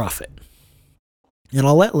for profit. And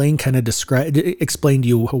I'll let Lane kind of explain to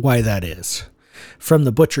you why that is from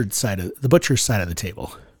the butcher's side of the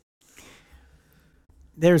table.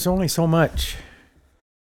 There's only so much.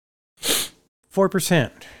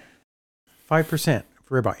 4%, 5%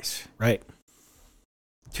 ribeyes. Right.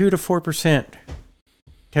 2 to 4%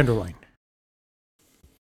 tenderloin.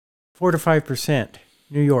 4 to 5%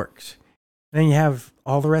 New Yorks. And then you have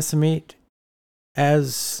all the rest of the meat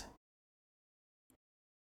as...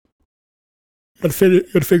 Gotta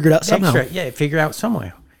figure it out somehow. Extra, yeah, figure out some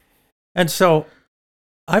way. And so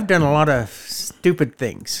I've done a lot of stupid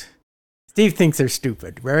things. Steve thinks they're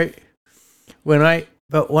stupid, right?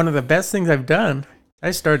 But one of the best things I've done,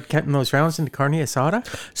 I started cutting those rounds into carne asada.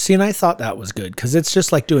 See, and I thought that was good because it's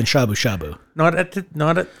just like doing shabu shabu. Not at the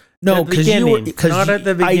beginning. Not at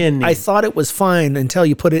the beginning. I thought it was fine until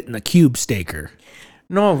you put it in a cube steaker.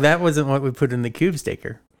 No, that wasn't what we put in the cube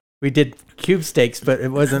steaker. We did cube steaks, but it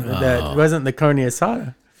wasn't the carne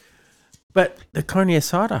asada. But the carne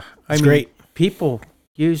asada, great. People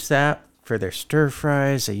use that for their stir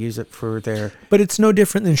fries. They use it for their. But it's no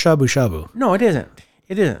different than shabu shabu. No, it isn't.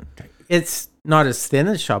 It isn't. It's not as thin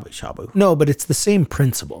as shabu shabu. No, but it's the same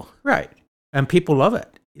principle. Right. And people love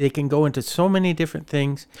it. They can go into so many different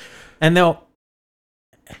things, and they'll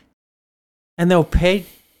pay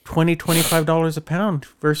 $20-$25 a pound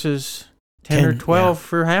versus 10 or 12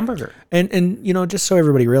 for hamburger. And just so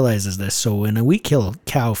everybody realizes this, so when we kill a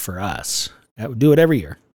cow for us, we do it every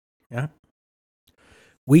year. Yeah.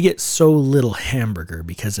 We get so little hamburger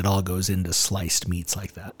because it all goes into sliced meats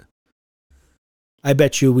like that. I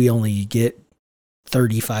bet you we only get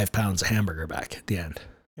 35 pounds of hamburger back at the end.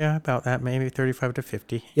 Yeah, about that, maybe 35 to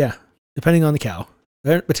 50. Yeah, depending on the cow,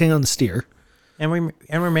 depending on the steer. And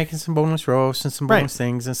we're making some boneless roasts and some boneless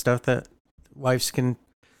things and stuff that wives can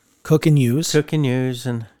cook and use.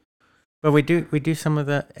 But we do some of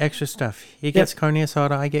the extra stuff. He gets carne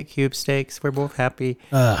asada, I get cube steaks. We're both happy.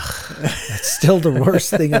 That's still the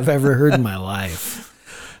worst thing I've ever heard in my life.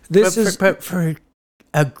 But for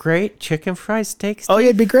a great chicken fried steak. Oh, yeah,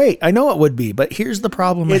 it'd be great. I know it would be, but here's the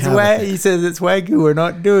problem I have with it. He says it's Wagyu. We're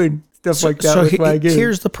not doing stuff like that with Wagyu.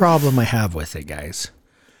 Here's the problem I have with it, guys.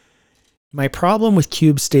 My problem with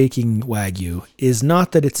cube staking Wagyu is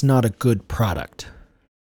not that it's not a good product.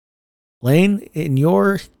 Lane, in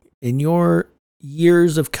your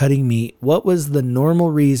years of cutting meat, what was the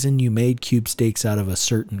normal reason you made cube steaks out of a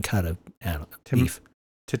certain cut of beef?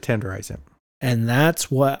 To tenderize it. And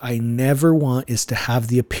that's what I never want, is to have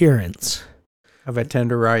the appearance of a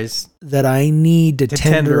tenderized that I need to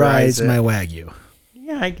tenderize my Wagyu.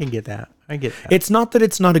 Yeah, I can get that. It's not that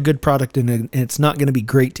it's not a good product and it's not going to be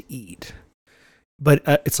great to eat. But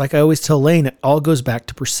it's like I always tell Lane, it all goes back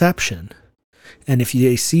to perception. And if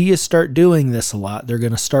they see you start doing this a lot, they're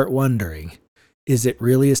going to start wondering, is it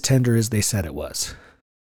really as tender as they said it was?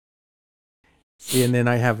 See, and then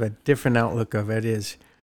I have a different outlook of it is,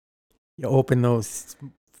 you open those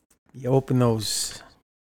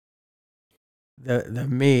the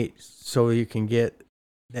meat so you can get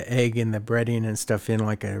the egg and the breading and stuff in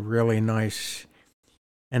like a really nice,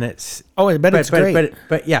 and it's it's great.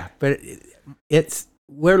 But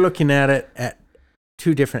we're looking at it at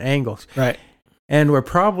two different angles, right? And we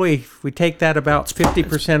take that about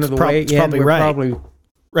 50% of the way, and we're probably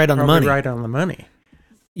right on the money. Right on the money.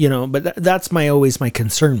 But that's always my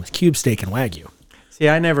concern with cube steak and Wagyu. See,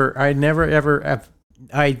 I've never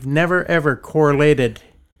ever correlated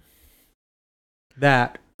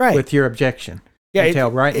that with your objection. Yeah,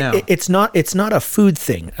 until right now. It's not a food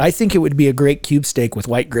thing. I think it would be a great cube steak with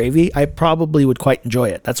white gravy. I probably would quite enjoy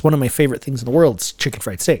it. That's one of my favorite things in the world, is chicken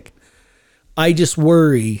fried steak. I just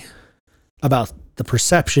worry about the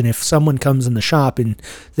perception if someone comes in the shop and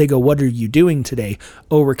they go, "What are you doing today?"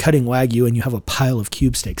 "Oh, we're cutting Wagyu," and you have a pile of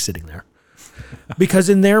cube steak sitting there. Because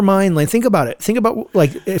in their mind, like, think about it. Think about,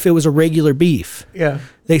 like, if it was a regular beef. Yeah.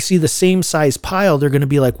 They see the same size pile, they're going to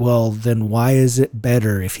be like, well, then why is it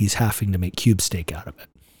better if he's having to make cube steak out of it?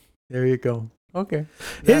 There you go. Okay.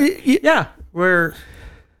 It's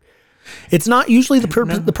not usually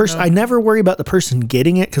the person. I never worry about the person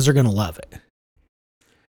getting it because they're going to love it.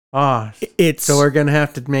 So we're going to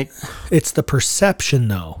have to make. It's the perception,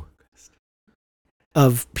 though,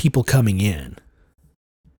 of people coming in.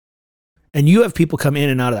 And you have people come in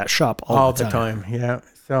and out of that shop all the time. Yeah.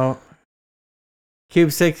 So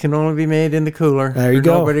cube steaks can only be made in the cooler. There you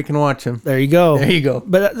go. Nobody can watch them. There you go.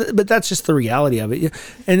 But that's just the reality of it.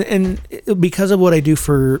 And because of what I do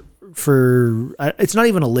for it's not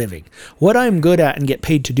even a living. What I'm good at and get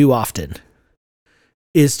paid to do often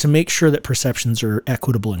is to make sure that perceptions are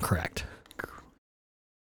equitable and correct.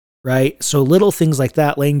 Right? So little things like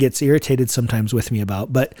that, Lane gets irritated sometimes with me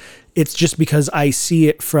about, but it's just because I see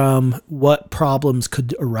it from what problems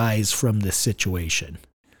could arise from this situation.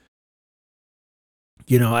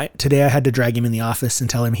 Today I had to drag him in the office and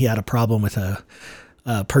tell him he had a problem with a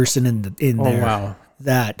person in there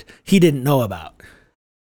that he didn't know about.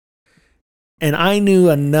 And I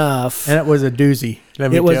knew enough. And it was a doozy.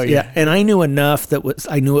 Let me tell you. Yeah, and I knew enough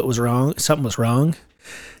I knew it was wrong. Something was wrong.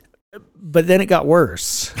 But then it got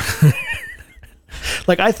worse.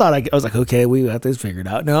 Like, I thought I was like, okay, we got this figured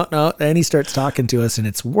out. No. Then he starts talking to us and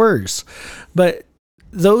it's worse. But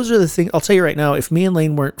those are the things. I'll tell you right now, if me and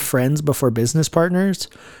Lane weren't friends before business partners,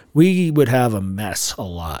 we would have a mess a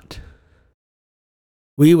lot.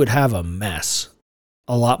 We would have a mess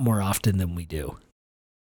a lot more often than we do.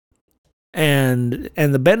 And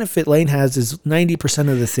the benefit Lane has is 90%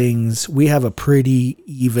 of the things, we have a pretty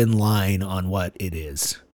even line on what it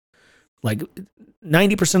is. Like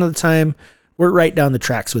 90% of the time, we're right down the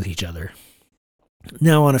tracks with each other.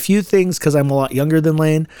 Now, on a few things, because I'm a lot younger than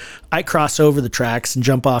Lane, I cross over the tracks and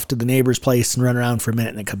jump off to the neighbor's place and run around for a minute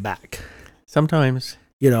and then come back. Sometimes.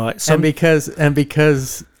 And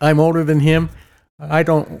because I'm older than him, I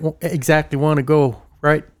don't exactly want to go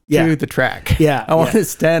right to the track. Yeah. I want to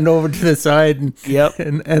stand over to the side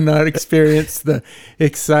and not experience the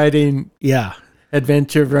exciting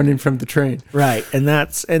adventure of running from the train. Right. And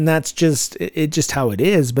that's just how it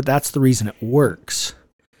is, but that's the reason it works.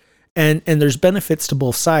 And there's benefits to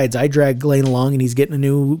both sides. I drag Lane along and he's getting a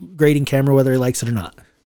new grading camera whether he likes it or not.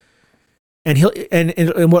 And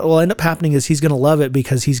what will end up happening is he's going to love it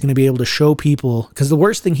because he's going to be able to show people, because the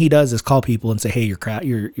worst thing he does is call people and say, "Hey, your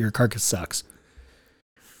carcass sucks."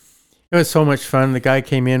 It was so much fun. The guy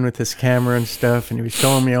came in with his camera and stuff and he was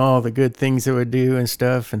showing me all the good things it would do and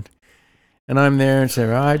stuff, and I'm there and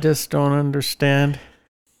say, "I just don't understand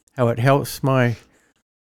how it helps my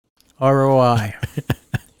ROI."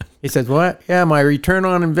 He says, "What? Yeah, my return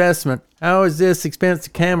on investment. How is this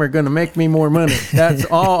expensive camera going to make me more money? That's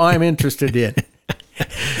all I'm interested in."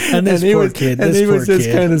 And he was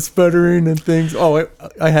just kind of sputtering and things. Oh,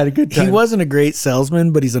 I had a good time. He wasn't a great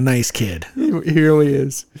salesman, but he's a nice kid. He really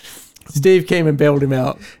is. Steve came and bailed him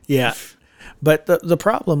out. Yeah. But the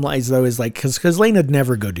problem lies, though, is like, because Lane would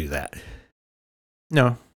never go do that.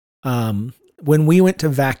 No. When we went to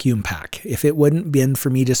vacuum pack, if it wouldn't been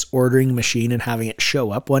for me just ordering a machine and having it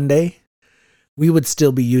show up one day, we would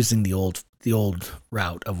still be using the old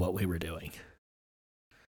route of what we were doing.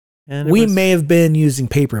 And we may have been using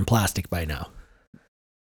paper and plastic by now.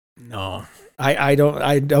 No. I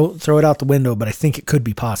don't throw it out the window, but I think it could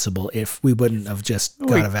be possible if we wouldn't have just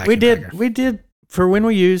got a vacuum packer. We did for when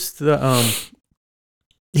we used the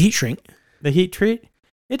heat shrink. The heat treat.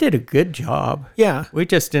 It did a good job. Yeah. I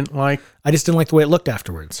just didn't like the way it looked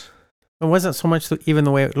afterwards. It wasn't so much even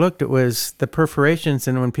the way it looked. It was the perforations,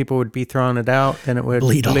 and when people would be throwing it out, then it would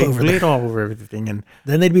bleed all over everything. And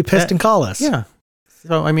then they'd be pissed and call us. Yeah.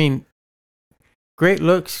 So, I mean, great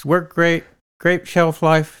looks, work great shelf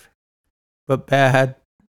life, but bad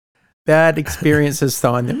experiences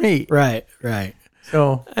thawing the meat. Right.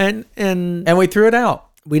 So, and we threw it out.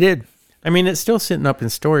 We did. I mean, it's still sitting up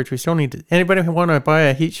in storage. We still need to. Anybody want to buy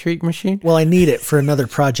a heat shrink machine? Well, I need it for another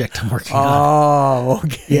project I'm working on. Oh,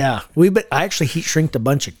 okay. Yeah. I actually heat shrinked a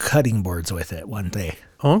bunch of cutting boards with it one day.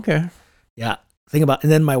 Okay. Yeah.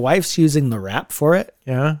 And then my wife's using the wrap for it.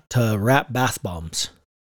 Yeah. To wrap bath bombs.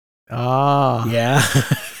 Ah. Yeah.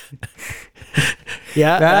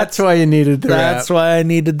 Yeah. That's why you needed the wrap. That's why I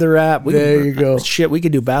needed the wrap. There you go. Shit, we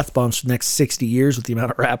could do bath bombs for the next 60 years with the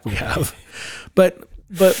amount of wrap we have. But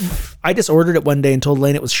I just ordered it one day and told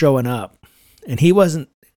Lane it was showing up, and he wasn't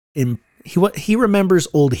in. He remembers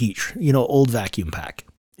old old vacuum pack.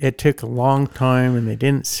 It took a long time, and they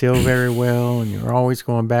didn't seal very well, and you were always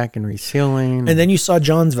going back and resealing. And then you saw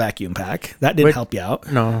John's vacuum pack. That didn't help you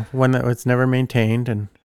out. No, one that was never maintained, and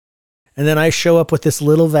then I show up with this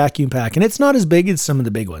little vacuum pack, and it's not as big as some of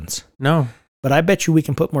the big ones. No, but I bet you we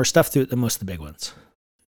can put more stuff through it than most of the big ones.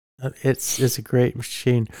 It's a great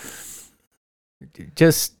machine.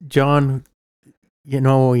 Just John,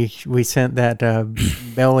 we sent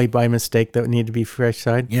that belly by mistake that needed to be fresh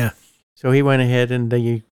side. Yeah. So he went ahead and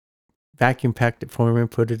he vacuum packed it for me and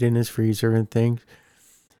put it in his freezer and things.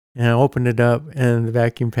 And I opened it up, and the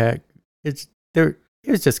vacuum pack, it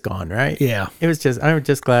was just gone, right? Yeah. I was just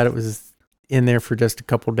glad it was in there for just a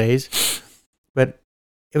couple days, but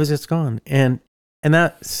it was just gone. And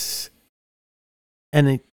it's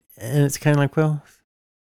kind of like, well,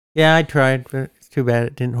 yeah, I tried, but it's too bad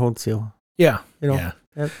it didn't hold seal. Yeah. Yeah.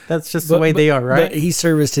 That's just the way they are, right? But he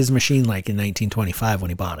serviced his machine like in 1925 when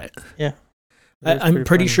he bought it. Yeah. I'm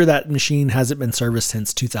pretty sure that machine hasn't been serviced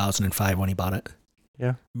since 2005 when he bought it.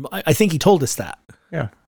 Yeah. I think he told us that. Yeah.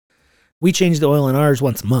 We change the oil in ours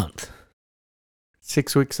once a month.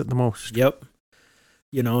 6 weeks at the most. Yep.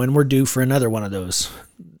 And we're due for another one of those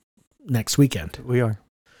next weekend. We are.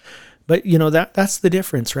 But that's the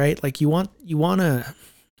difference, right? Like you want to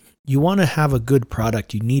have a good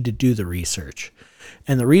product, you need to do the research.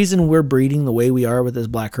 And the reason we're breeding the way we are with this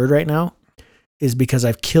black herd right now is because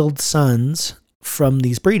I've killed sons from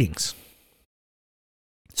these breedings.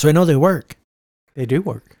 So I know they work. They do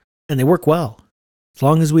work. And they work well. As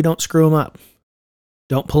long as we don't screw them up.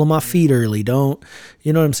 Don't pull them off feed early. Don't,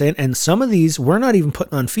 you know what I'm saying? And some of these, we're not even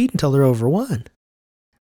putting on feed until they're over 1.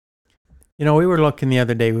 You know, we were looking the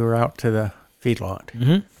other day. We were out to the feedlot,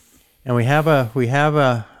 and we have a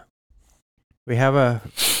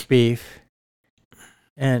beef,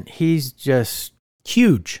 and he's just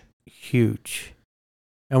huge,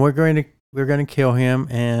 and we're going to kill him,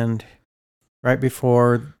 and right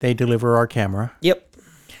before they deliver our camera. Yep.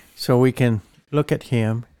 So we can look at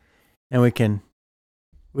him, and we can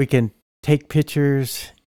take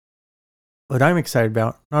pictures. What I'm excited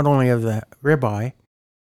about, not only of the ribeye,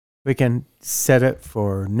 we can set it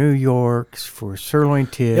for New Yorks, for sirloin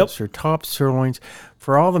tips, or top sirloins,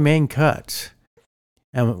 for all the main cuts,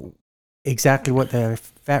 and exactly what the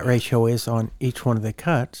fat ratio is on each one of the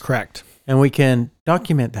cuts. Correct. And we can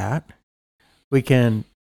document that. It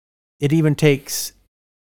even takes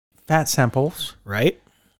fat samples. Right.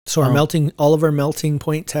 So all of our melting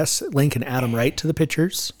point tests, Link can add them right to the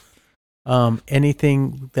pictures.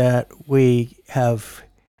 Anything that we have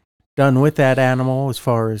done with that animal as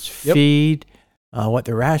far as feed, what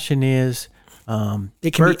the ration is,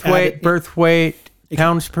 it can birth weight,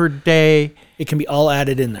 pounds per day. It can be all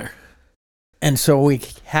added in there. And so we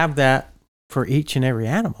have that for each and every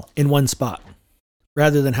animal. In one spot,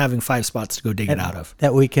 rather than having 5 spots to go dig it out of.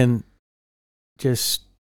 That we can just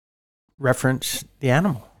reference the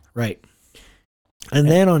animal. Right. And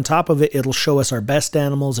then on top of it, it'll show us our best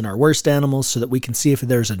animals and our worst animals so that we can see if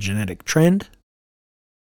there's a genetic trend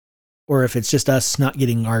or if it's just us not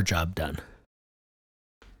getting our job done.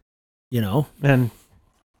 You know? And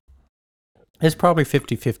it's probably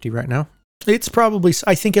 50-50 right now. It's probably,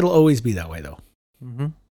 I think it'll always be that way though. Mm-hmm.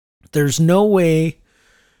 There's no way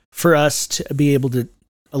for us to be able to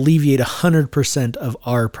alleviate 100% of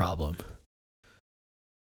our problem.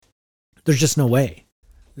 There's just no way.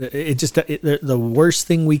 The worst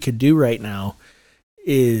thing we could do right now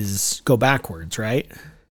is go backwards, right?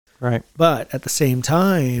 Right. But at the same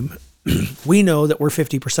time, we know that we're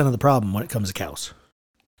 50% of the problem when it comes to cows.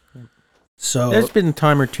 So there's been a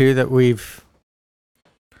time or two that we've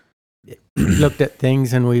looked at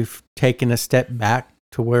things and we've taken a step back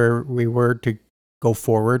to where we were to go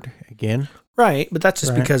forward again. Right. But that's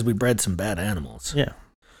just because we bred some bad animals. Yeah.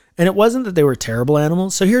 And it wasn't that they were terrible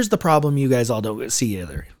animals. So here's the problem you guys all don't see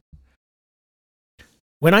either.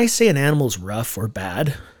 When I say an animal's rough or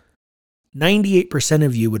bad, 98%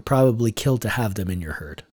 of you would probably kill to have them in your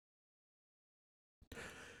herd.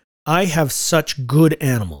 I have such good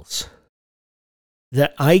animals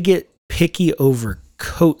that I get picky over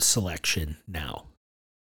coat selection now.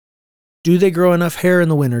 Do they grow enough hair in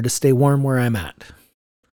the winter to stay warm where I'm at?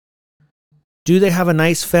 Do they have a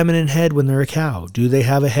nice feminine head when they're a cow? Do they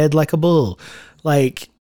have a head like a bull? Like,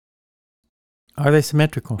 are they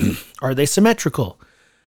symmetrical? Are they symmetrical?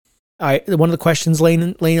 One of the questions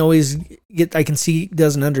Lane always I can see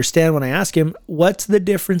doesn't understand when I ask him, what's the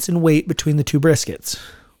difference in weight between the two briskets?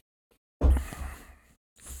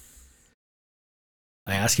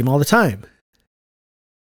 I ask him all the time.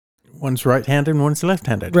 One's right-handed and one's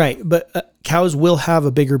left-handed. Right, but cows will have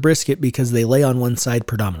a bigger brisket because they lay on one side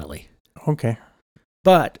predominantly. Okay.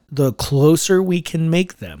 But the closer we can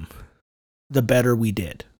make them, the better we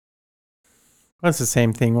did. Well, it's the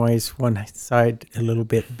same thing. Why is one side a little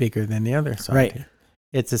bit bigger than the other side? Right.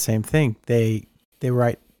 It's the same thing. They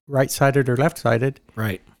right-sided or left-sided.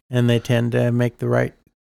 Right. And they tend to make the right,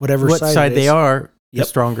 whatever what side they are, the Yep.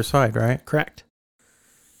 stronger side, right? Correct.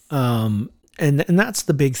 And that's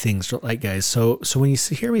the big things, like guys. So when you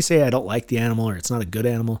hear me say I don't like the animal or it's not a good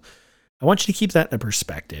animal, I want you to keep that in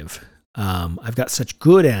perspective. I've got such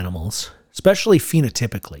good animals, especially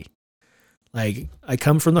phenotypically. Like I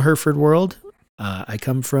come from the Hereford world. I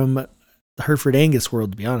come from the Hereford Angus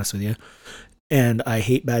world, to be honest with you. And I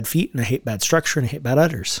hate bad feet and I hate bad structure and I hate bad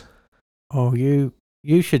udders. Oh, you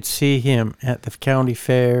should see him at the county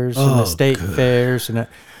fairs and the state fairs and at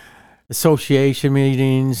association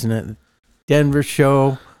meetings and at the Denver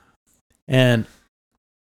show. And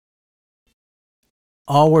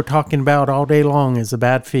all we're talking about all day long is the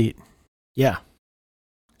bad feet. Yeah.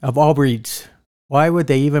 Of all breeds. Why would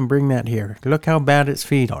they even bring that here? Look how bad its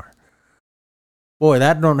feet are. Boy,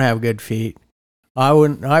 that don't have good feet. I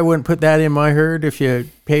wouldn't put that in my herd if you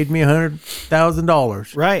paid me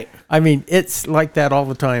 $100,000. Right. I mean, it's like that all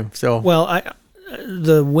the time. So well,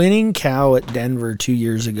 the winning cow at Denver 2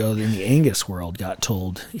 years ago in the Angus world got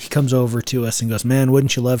told. He comes over to us and goes, "Man,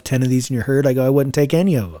 wouldn't you love 10 of these in your herd?" I go, "I wouldn't take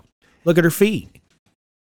any of them. Look at her feet."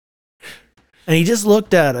 And he just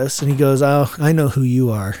looked at us and he goes, "Oh, I know who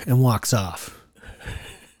you are," and walks off.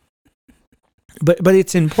 But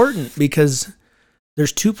it's important because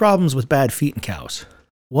there's two problems with bad feet in cows.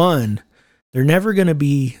 One, They're never going to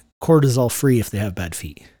be cortisol free if they have bad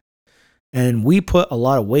feet. And we put a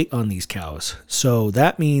lot of weight on these cows. So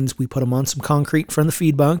that means we put them on some concrete from the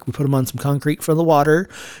feed bunk. We put them on some concrete for the water.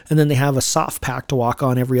 And then they have a soft pack to walk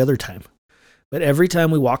on every other time. But every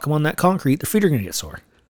time we walk them on that concrete, their feet are going to get sore.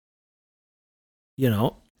 You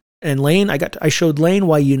know? And Lane, I showed Lane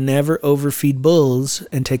why you never overfeed bulls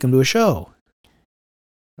and take them to a show.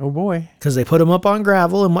 Oh boy. Because they put them up on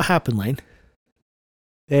gravel. And what happened, Lane?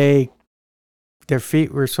 Their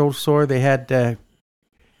feet were so sore they had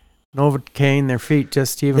Novocaine their feet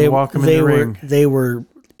just to even walk them in the ring. They were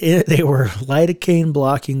lidocaine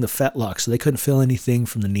blocking the fetlock, so they couldn't feel anything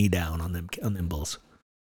from the knee down on them bulls,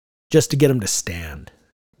 just to get them to stand.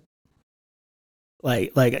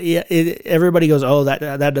 Everybody goes, oh,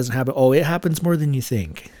 that doesn't happen. Oh, it happens more than you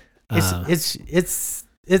think. It's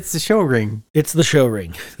the show ring. It's the show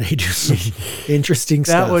ring. They do some interesting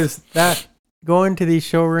stuff. Going to these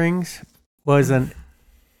show rings was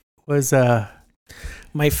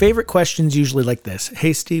my favorite question's usually like this.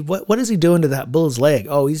 Hey, Steve, what is he doing to that bull's leg?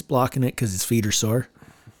 Oh, he's blocking it because his feet are sore.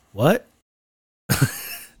 What?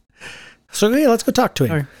 So, yeah, let's go talk to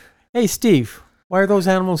him. Right. Hey, Steve, why are those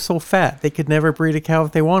animals so fat? They could never breed a cow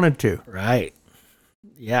if they wanted to. Right.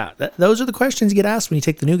 Yeah, those are the questions you get asked when you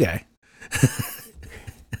take the new guy.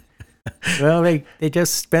 Well, they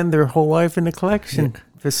just spend their whole life in the collection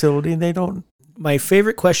facility and they don't. My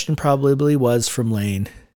favorite question probably was from Lane.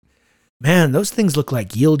 Man, those things look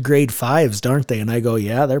like yield grade 5s, don't they? And I go,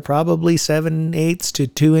 yeah, they're probably 7/8 to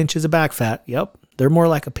 2 inches of back fat. Yep. They're more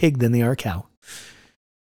like a pig than they are a cow.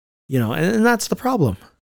 You know, and that's the problem,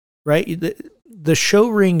 right? The show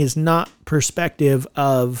ring is not perspective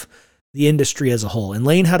of the industry as a whole. And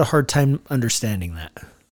Lane had a hard time understanding that.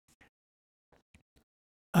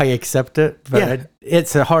 I accept it, but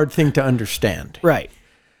it's a hard thing to understand. Right.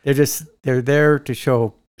 They're there to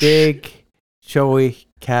show big, showy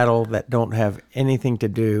cattle that don't have anything to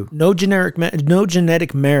do. No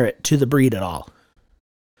genetic merit to the breed at all.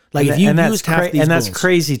 Like if you used half these bulls. That's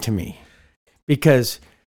crazy to me, because,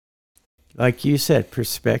 like you said,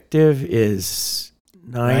 perspective is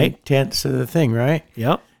 9/10 of the thing, right?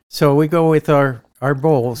 Yep. So we go with our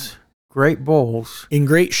bulls, great bulls, in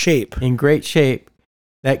great shape,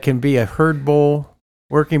 that can be a herd bull,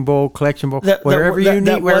 working bull, collection bull, wherever you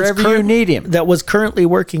need him. That was currently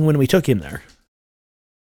working when we took him there.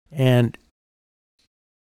 And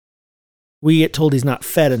we get told he's not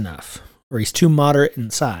fed enough or he's too moderate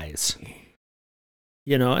in size.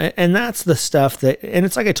 You know, and that's the stuff that, and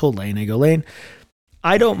it's like I told Lane, I go, Lane,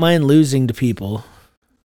 I don't mind losing to people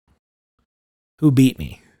who beat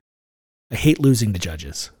me. I hate losing to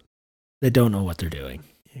judges that don't know what they're doing.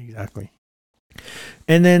 Exactly.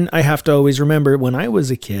 And then I have to always remember when I was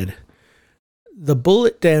a kid, the bull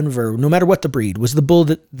at Denver, no matter what the breed, was the bull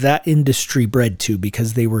that industry bred to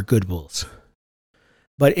because they were good bulls.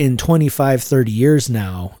 But in 25, 30 years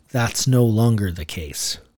now, that's no longer the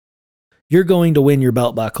case. You're going to win your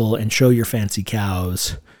belt buckle and show your fancy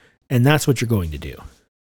cows, and that's what you're going to do.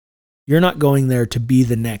 You're not going there to be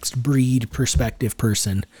the next breed perspective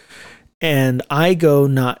person. And I go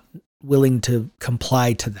not willing to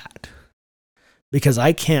comply to that because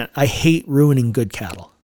I hate ruining good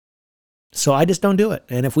cattle. So I just don't do it.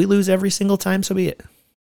 And if we lose every single time, so be it.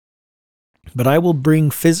 But I will bring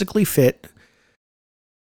physically fit,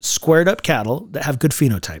 squared up cattle that have good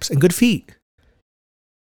phenotypes and good feet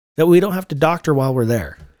that we don't have to doctor while we're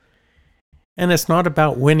there. And it's not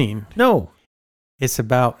about winning. No. It's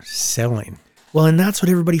about selling. Well, and that's what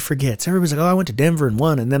everybody forgets. Everybody's like, oh, I went to Denver and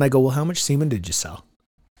won. And then I go, well, how much semen did you sell?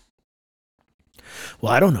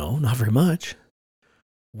 Well, I don't know. Not very much.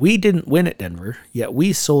 We didn't win at Denver, yet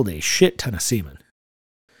we sold a shit ton of semen.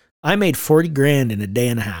 I made $40,000 in a day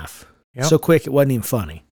and a half. Yep. So quick, it wasn't even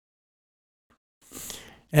funny.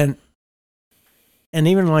 And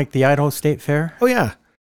even like the Idaho State Fair. Oh yeah.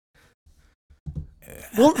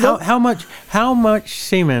 Well, how much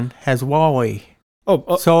semen has Wally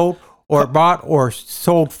sold or bought or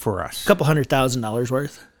sold for us? A couple $100,000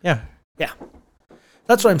 worth. Yeah. Yeah.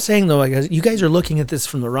 That's what I'm saying though. You guys are looking at this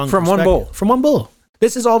from the wrong perspective. From one bull.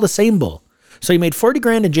 This is all the same bull. So he made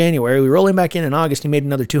 $40,000 in January. We roll him back in August. He made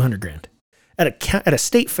another $200,000 at a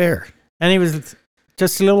state fair. And he was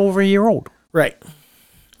just a little over a year old. Right.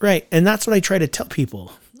 Right. And that's what I try to tell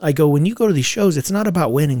people. I go, when you go to these shows, it's not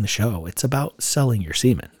about winning the show. It's about selling your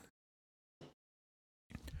semen.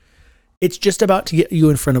 It's just about to get you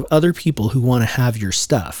in front of other people who want to have your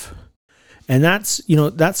stuff. And that's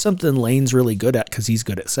something Lane's really good at because he's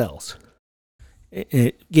good at sales.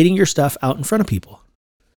 Getting your stuff out in front of people.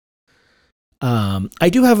 I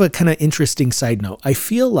do have a kind of interesting side note. I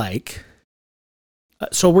feel like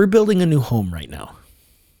So we're building a new home right now.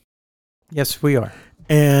 Yes, we are.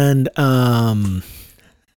 And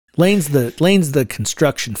Lane's the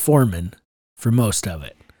construction foreman for most of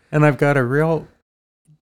it. And I've got a real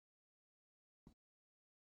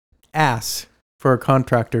ass for a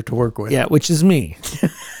contractor to work with. Yeah, which is me.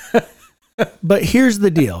 But here's the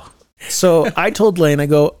deal. So I told Lane, I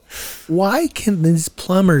go, why can these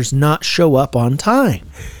plumbers not show up on time?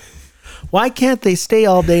 Why can't they stay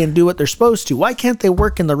all day and do what they're supposed to? Why can't they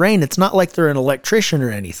work in the rain? It's not like they're an electrician or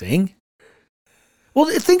anything. Well,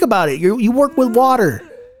 think about it. You work with water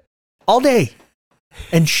all day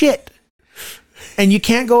and shit. And you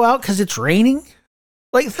can't go out because it's raining?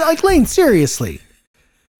 Like Lane, seriously.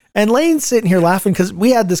 And Lane's sitting here laughing because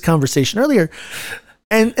we had this conversation earlier.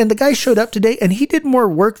 And the guy showed up today and he did more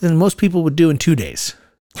work than most people would do in 2 days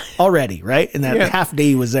already, right? And that half day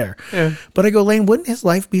he was there. Yeah. But I go, Lane, wouldn't his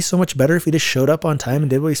life be so much better if he just showed up on time and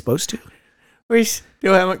did what he's supposed to? We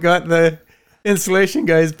still haven't got the installation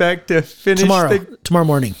guys back to finish tomorrow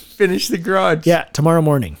morning. Finish the garage. Yeah, tomorrow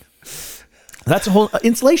morning. That's a whole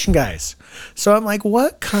insulation guys. So I'm like,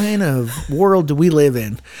 what kind of world do we live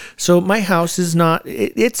in? So my house is not,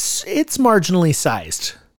 it's marginally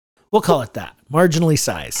sized. We'll call it that, marginally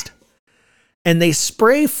sized. And they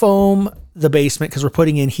spray foam the basement because we're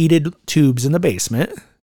putting in heated tubes in the basement.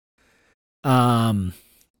 And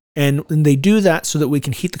they do that so that we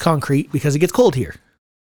can heat the concrete because it gets cold here.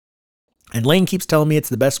 And Lane keeps telling me it's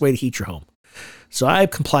the best way to heat your home. So I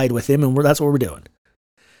complied with him and that's what we're doing.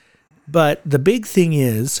 But the big thing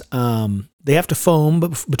is they have to foam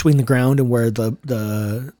between the ground and where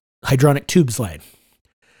the hydronic tubes lie.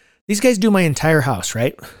 These guys do my entire house,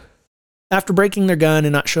 right? After breaking their gun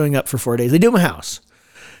and not showing up for 4 days, they do my house.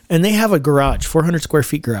 And they have a garage, 400 square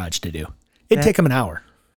feet garage to do. It'd take them an hour.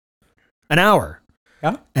 An hour.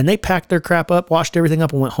 Yeah. And they packed their crap up, washed everything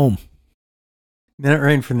up, and went home. Then it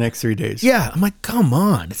rained for the next 3 days. Yeah. I'm like, come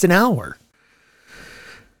on. It's an hour.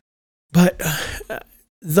 But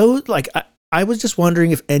I was just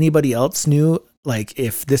wondering if anybody else knew, like,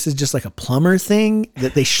 if this is just like a plumber thing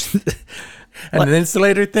that they should... An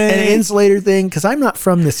insulator thing? An insulator thing, because I'm not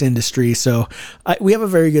from this industry. So we have a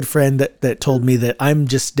very good friend that told me that I'm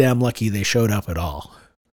just damn lucky they showed up at all.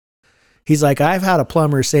 He's like, I've had a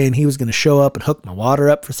plumber saying he was going to show up and hook my water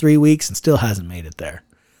up for 3 weeks and still hasn't made it there.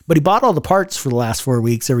 But he bought all the parts for the last 4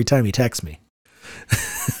 weeks every time he texts me.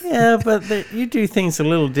 Yeah, but you do things a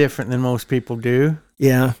little different than most people do.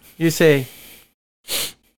 Yeah. You say,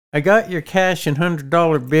 I got your cash and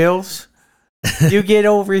 $100 bills. You get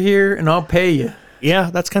over here and I'll pay you.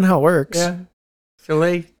 Yeah, that's kind of how it works. Yeah. So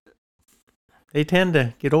they tend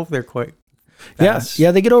to get over there quick. Fast.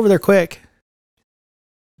 Yeah, they get over there quick.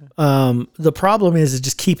 The problem is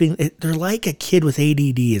just keeping it. They're like a kid with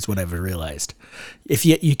ADD is what I've realized. If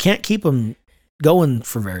you can't keep them going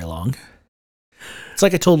for very long. It's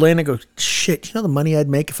like I told Lane, I go, shit, you know the money I'd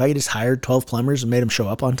make if I just hired 12 plumbers and made them show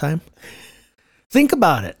up on time? Think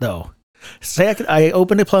about it, though. Say I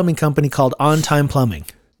opened a plumbing company called On Time Plumbing.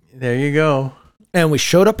 There you go. And we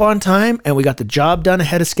showed up on time and we got the job done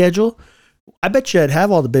ahead of schedule. I bet you I'd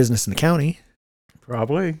have all the business in the county.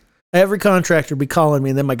 Probably. Every contractor would be calling me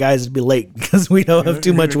and then my guys would be late because we don't have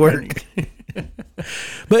too much work.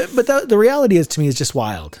 But the reality is, to me, is just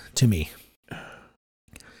wild to me.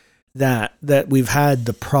 That we've had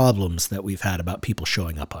the problems that we've had about people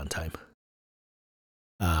showing up on time.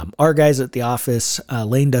 Our guys at the office,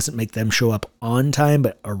 Lane doesn't make them show up on time,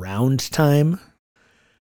 but around time.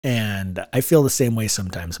 And I feel the same way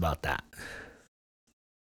sometimes about that.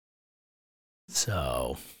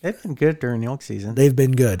 So they've been good during the elk season. They've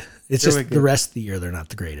been good. It's really just good. The rest of the year, they're not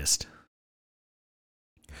the greatest.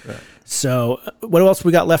 Right. So what else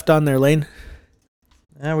we got left on there, Lane?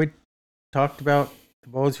 We talked about the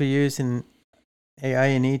bows we use in AI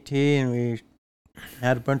and ET, and we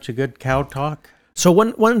had a bunch of good cow talk. So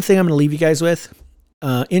one thing I'm going to leave you guys with,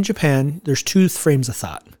 in Japan, there's two frames of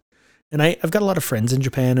thought. And I've got a lot of friends in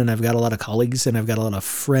Japan, and I've got a lot of colleagues, and I've got a lot of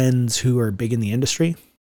friends who are big in the industry.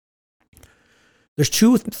 There's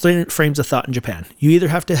two frames of thought in Japan. You either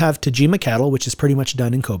have to have Tajima cattle, which is pretty much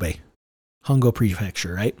done in Kobe, Hongo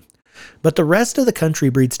Prefecture, right? But the rest of the country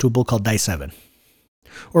breeds to a bull called Dai 7,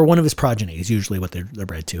 or one of his progeny is usually what they're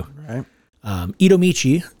bred to. Right.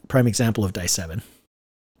 Idomichi, prime example of Dai 7.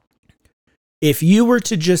 If you were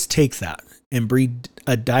to just take that and breed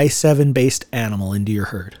a Dai 7 based animal into your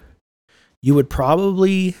herd, you would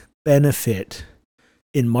probably benefit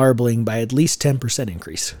in marbling by at least 10%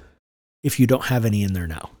 increase if you don't have any in there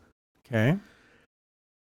now. Okay.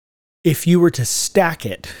 If you were to stack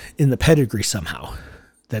it in the pedigree somehow,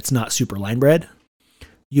 that's not super line bred,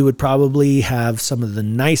 you would probably have some of the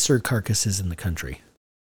nicer carcasses in the country.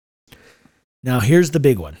 Now, here's the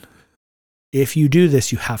big one. If you do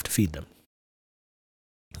this, you have to feed them.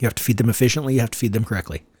 You have to feed them efficiently. You have to feed them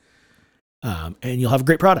correctly. And you'll have a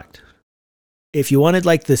great product. If you wanted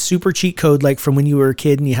like the super cheat code, like from when you were a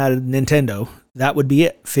kid and you had a Nintendo, that would be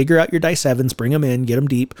it. Figure out your Dice 7s, bring them in, get them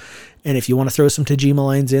deep. And if you want to throw some Tajima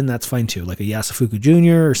lines in, that's fine too. Like a Yasufuku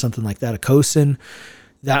Jr. or something like that, a Kosen.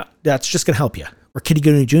 That's just going to help you. Or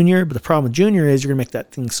Kirigunu Jr. But the problem with Jr. is you're going to make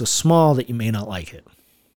that thing so small that you may not like it.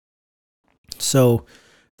 So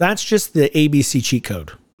that's just the ABC cheat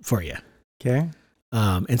code for you. Okay.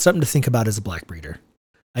 And something to think about as a black breeder.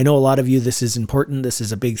 I know a lot of you, this is important. This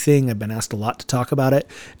is a big thing. I've been asked a lot to talk about it.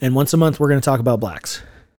 And once a month, we're going to talk about blacks.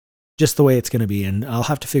 Just the way it's going to be. And I'll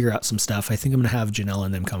have to figure out some stuff. I think I'm going to have Janelle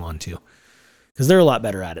and them come on too. Because they're a lot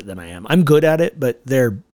better at it than I am. I'm good at it, but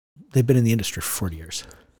they've been in the industry for 40 years.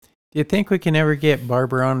 Do you think we can ever get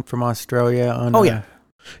Barbara on from Australia? Yeah.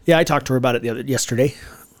 Yeah, I talked to her about it yesterday.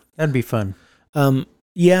 That'd be fun.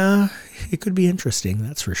 Yeah, it could be interesting.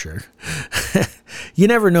 That's for sure. You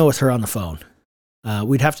never know with her on the phone.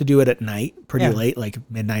 We'd have to do it at night, pretty late, like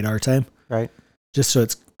midnight our time. Right. Just so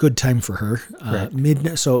it's good time for her.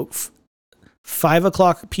 Midnight. So 5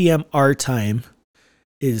 o'clock p.m. our time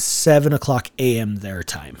is 7 o'clock a.m. their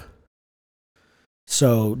time.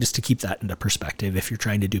 So just to keep that into perspective, if you're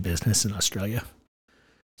trying to do business in Australia.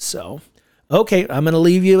 So, okay, I'm going to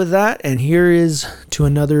leave you with that. And here is to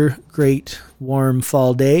another great warm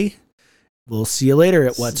fall day. We'll see you later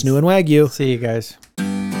at What's New in Wagyu. See you guys.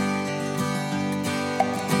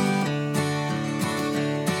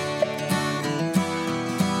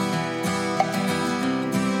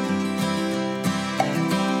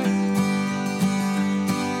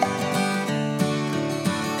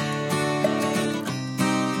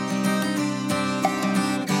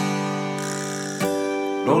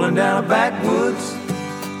 Rolling down a backwoods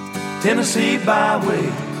Tennessee byway,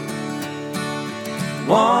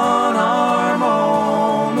 one arm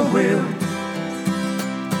on the wheel,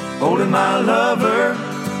 holding my lover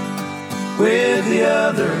with the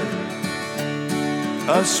other,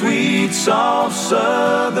 a sweet, soft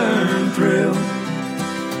southern thrill.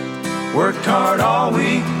 Worked hard all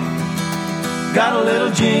week, got a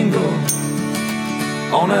little jingle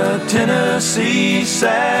on a Tennessee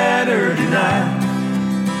Saturday night.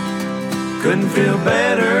 Couldn't feel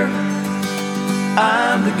better,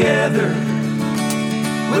 I'm together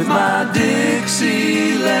with my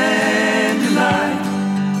Dixieland delight.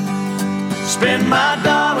 Spend my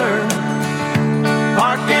dollar,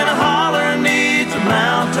 park in a holler neath the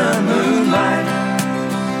mountain moonlight.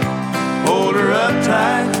 Hold her up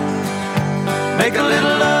tight, make a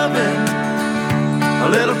little loving, a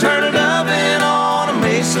little turtle doving on a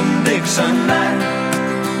Mason-Dixon night.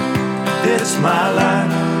 It's my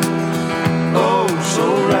life, oh so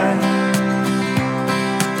right,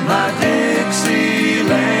 my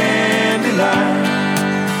Dixieland delight.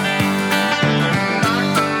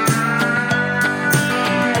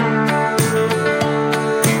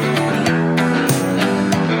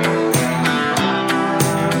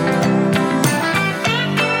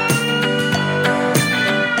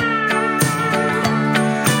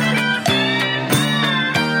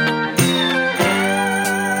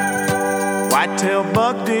 Whitetail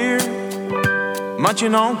buck deer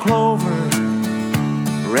munching on clover,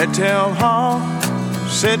 red-tailed hawk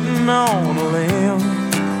sitting on a limb,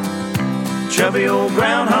 chubby old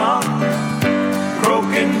groundhog,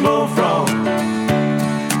 croaking bullfrog,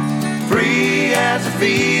 free as a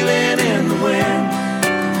feeling in the wind.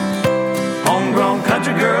 Homegrown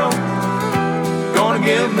country girl, gonna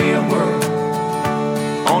give me a whirl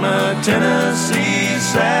on a Tennessee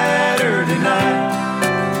Saturday night.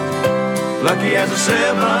 Lucky as a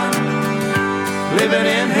 7, living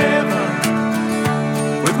in heaven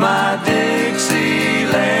with my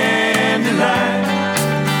Dixieland delight.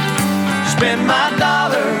 Spend my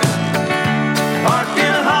dollar, park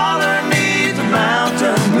in a holler neath the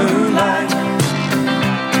mountain moonlight.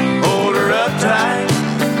 Hold her up tight,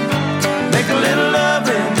 make a little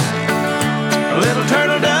loving, a little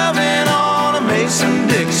turtle doving on a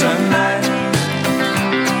Mason-Dixon night.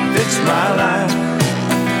 It's my life,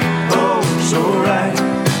 oh so right,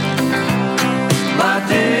 my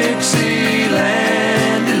Dixieland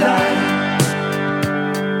delight.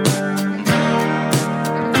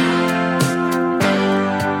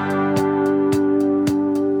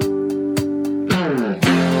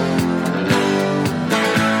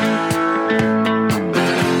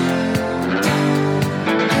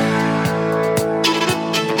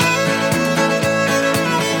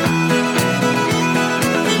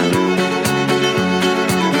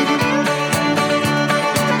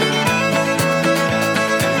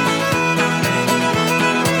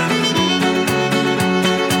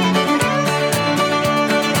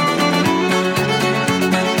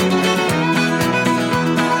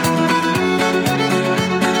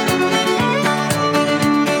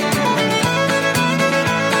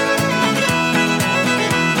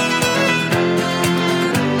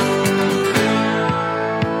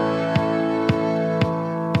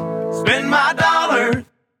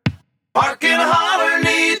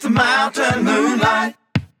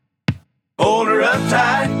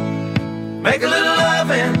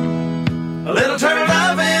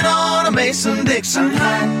 Mason-Dixon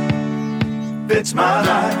light fits my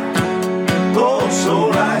life, oh, so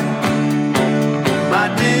right. My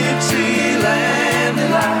dear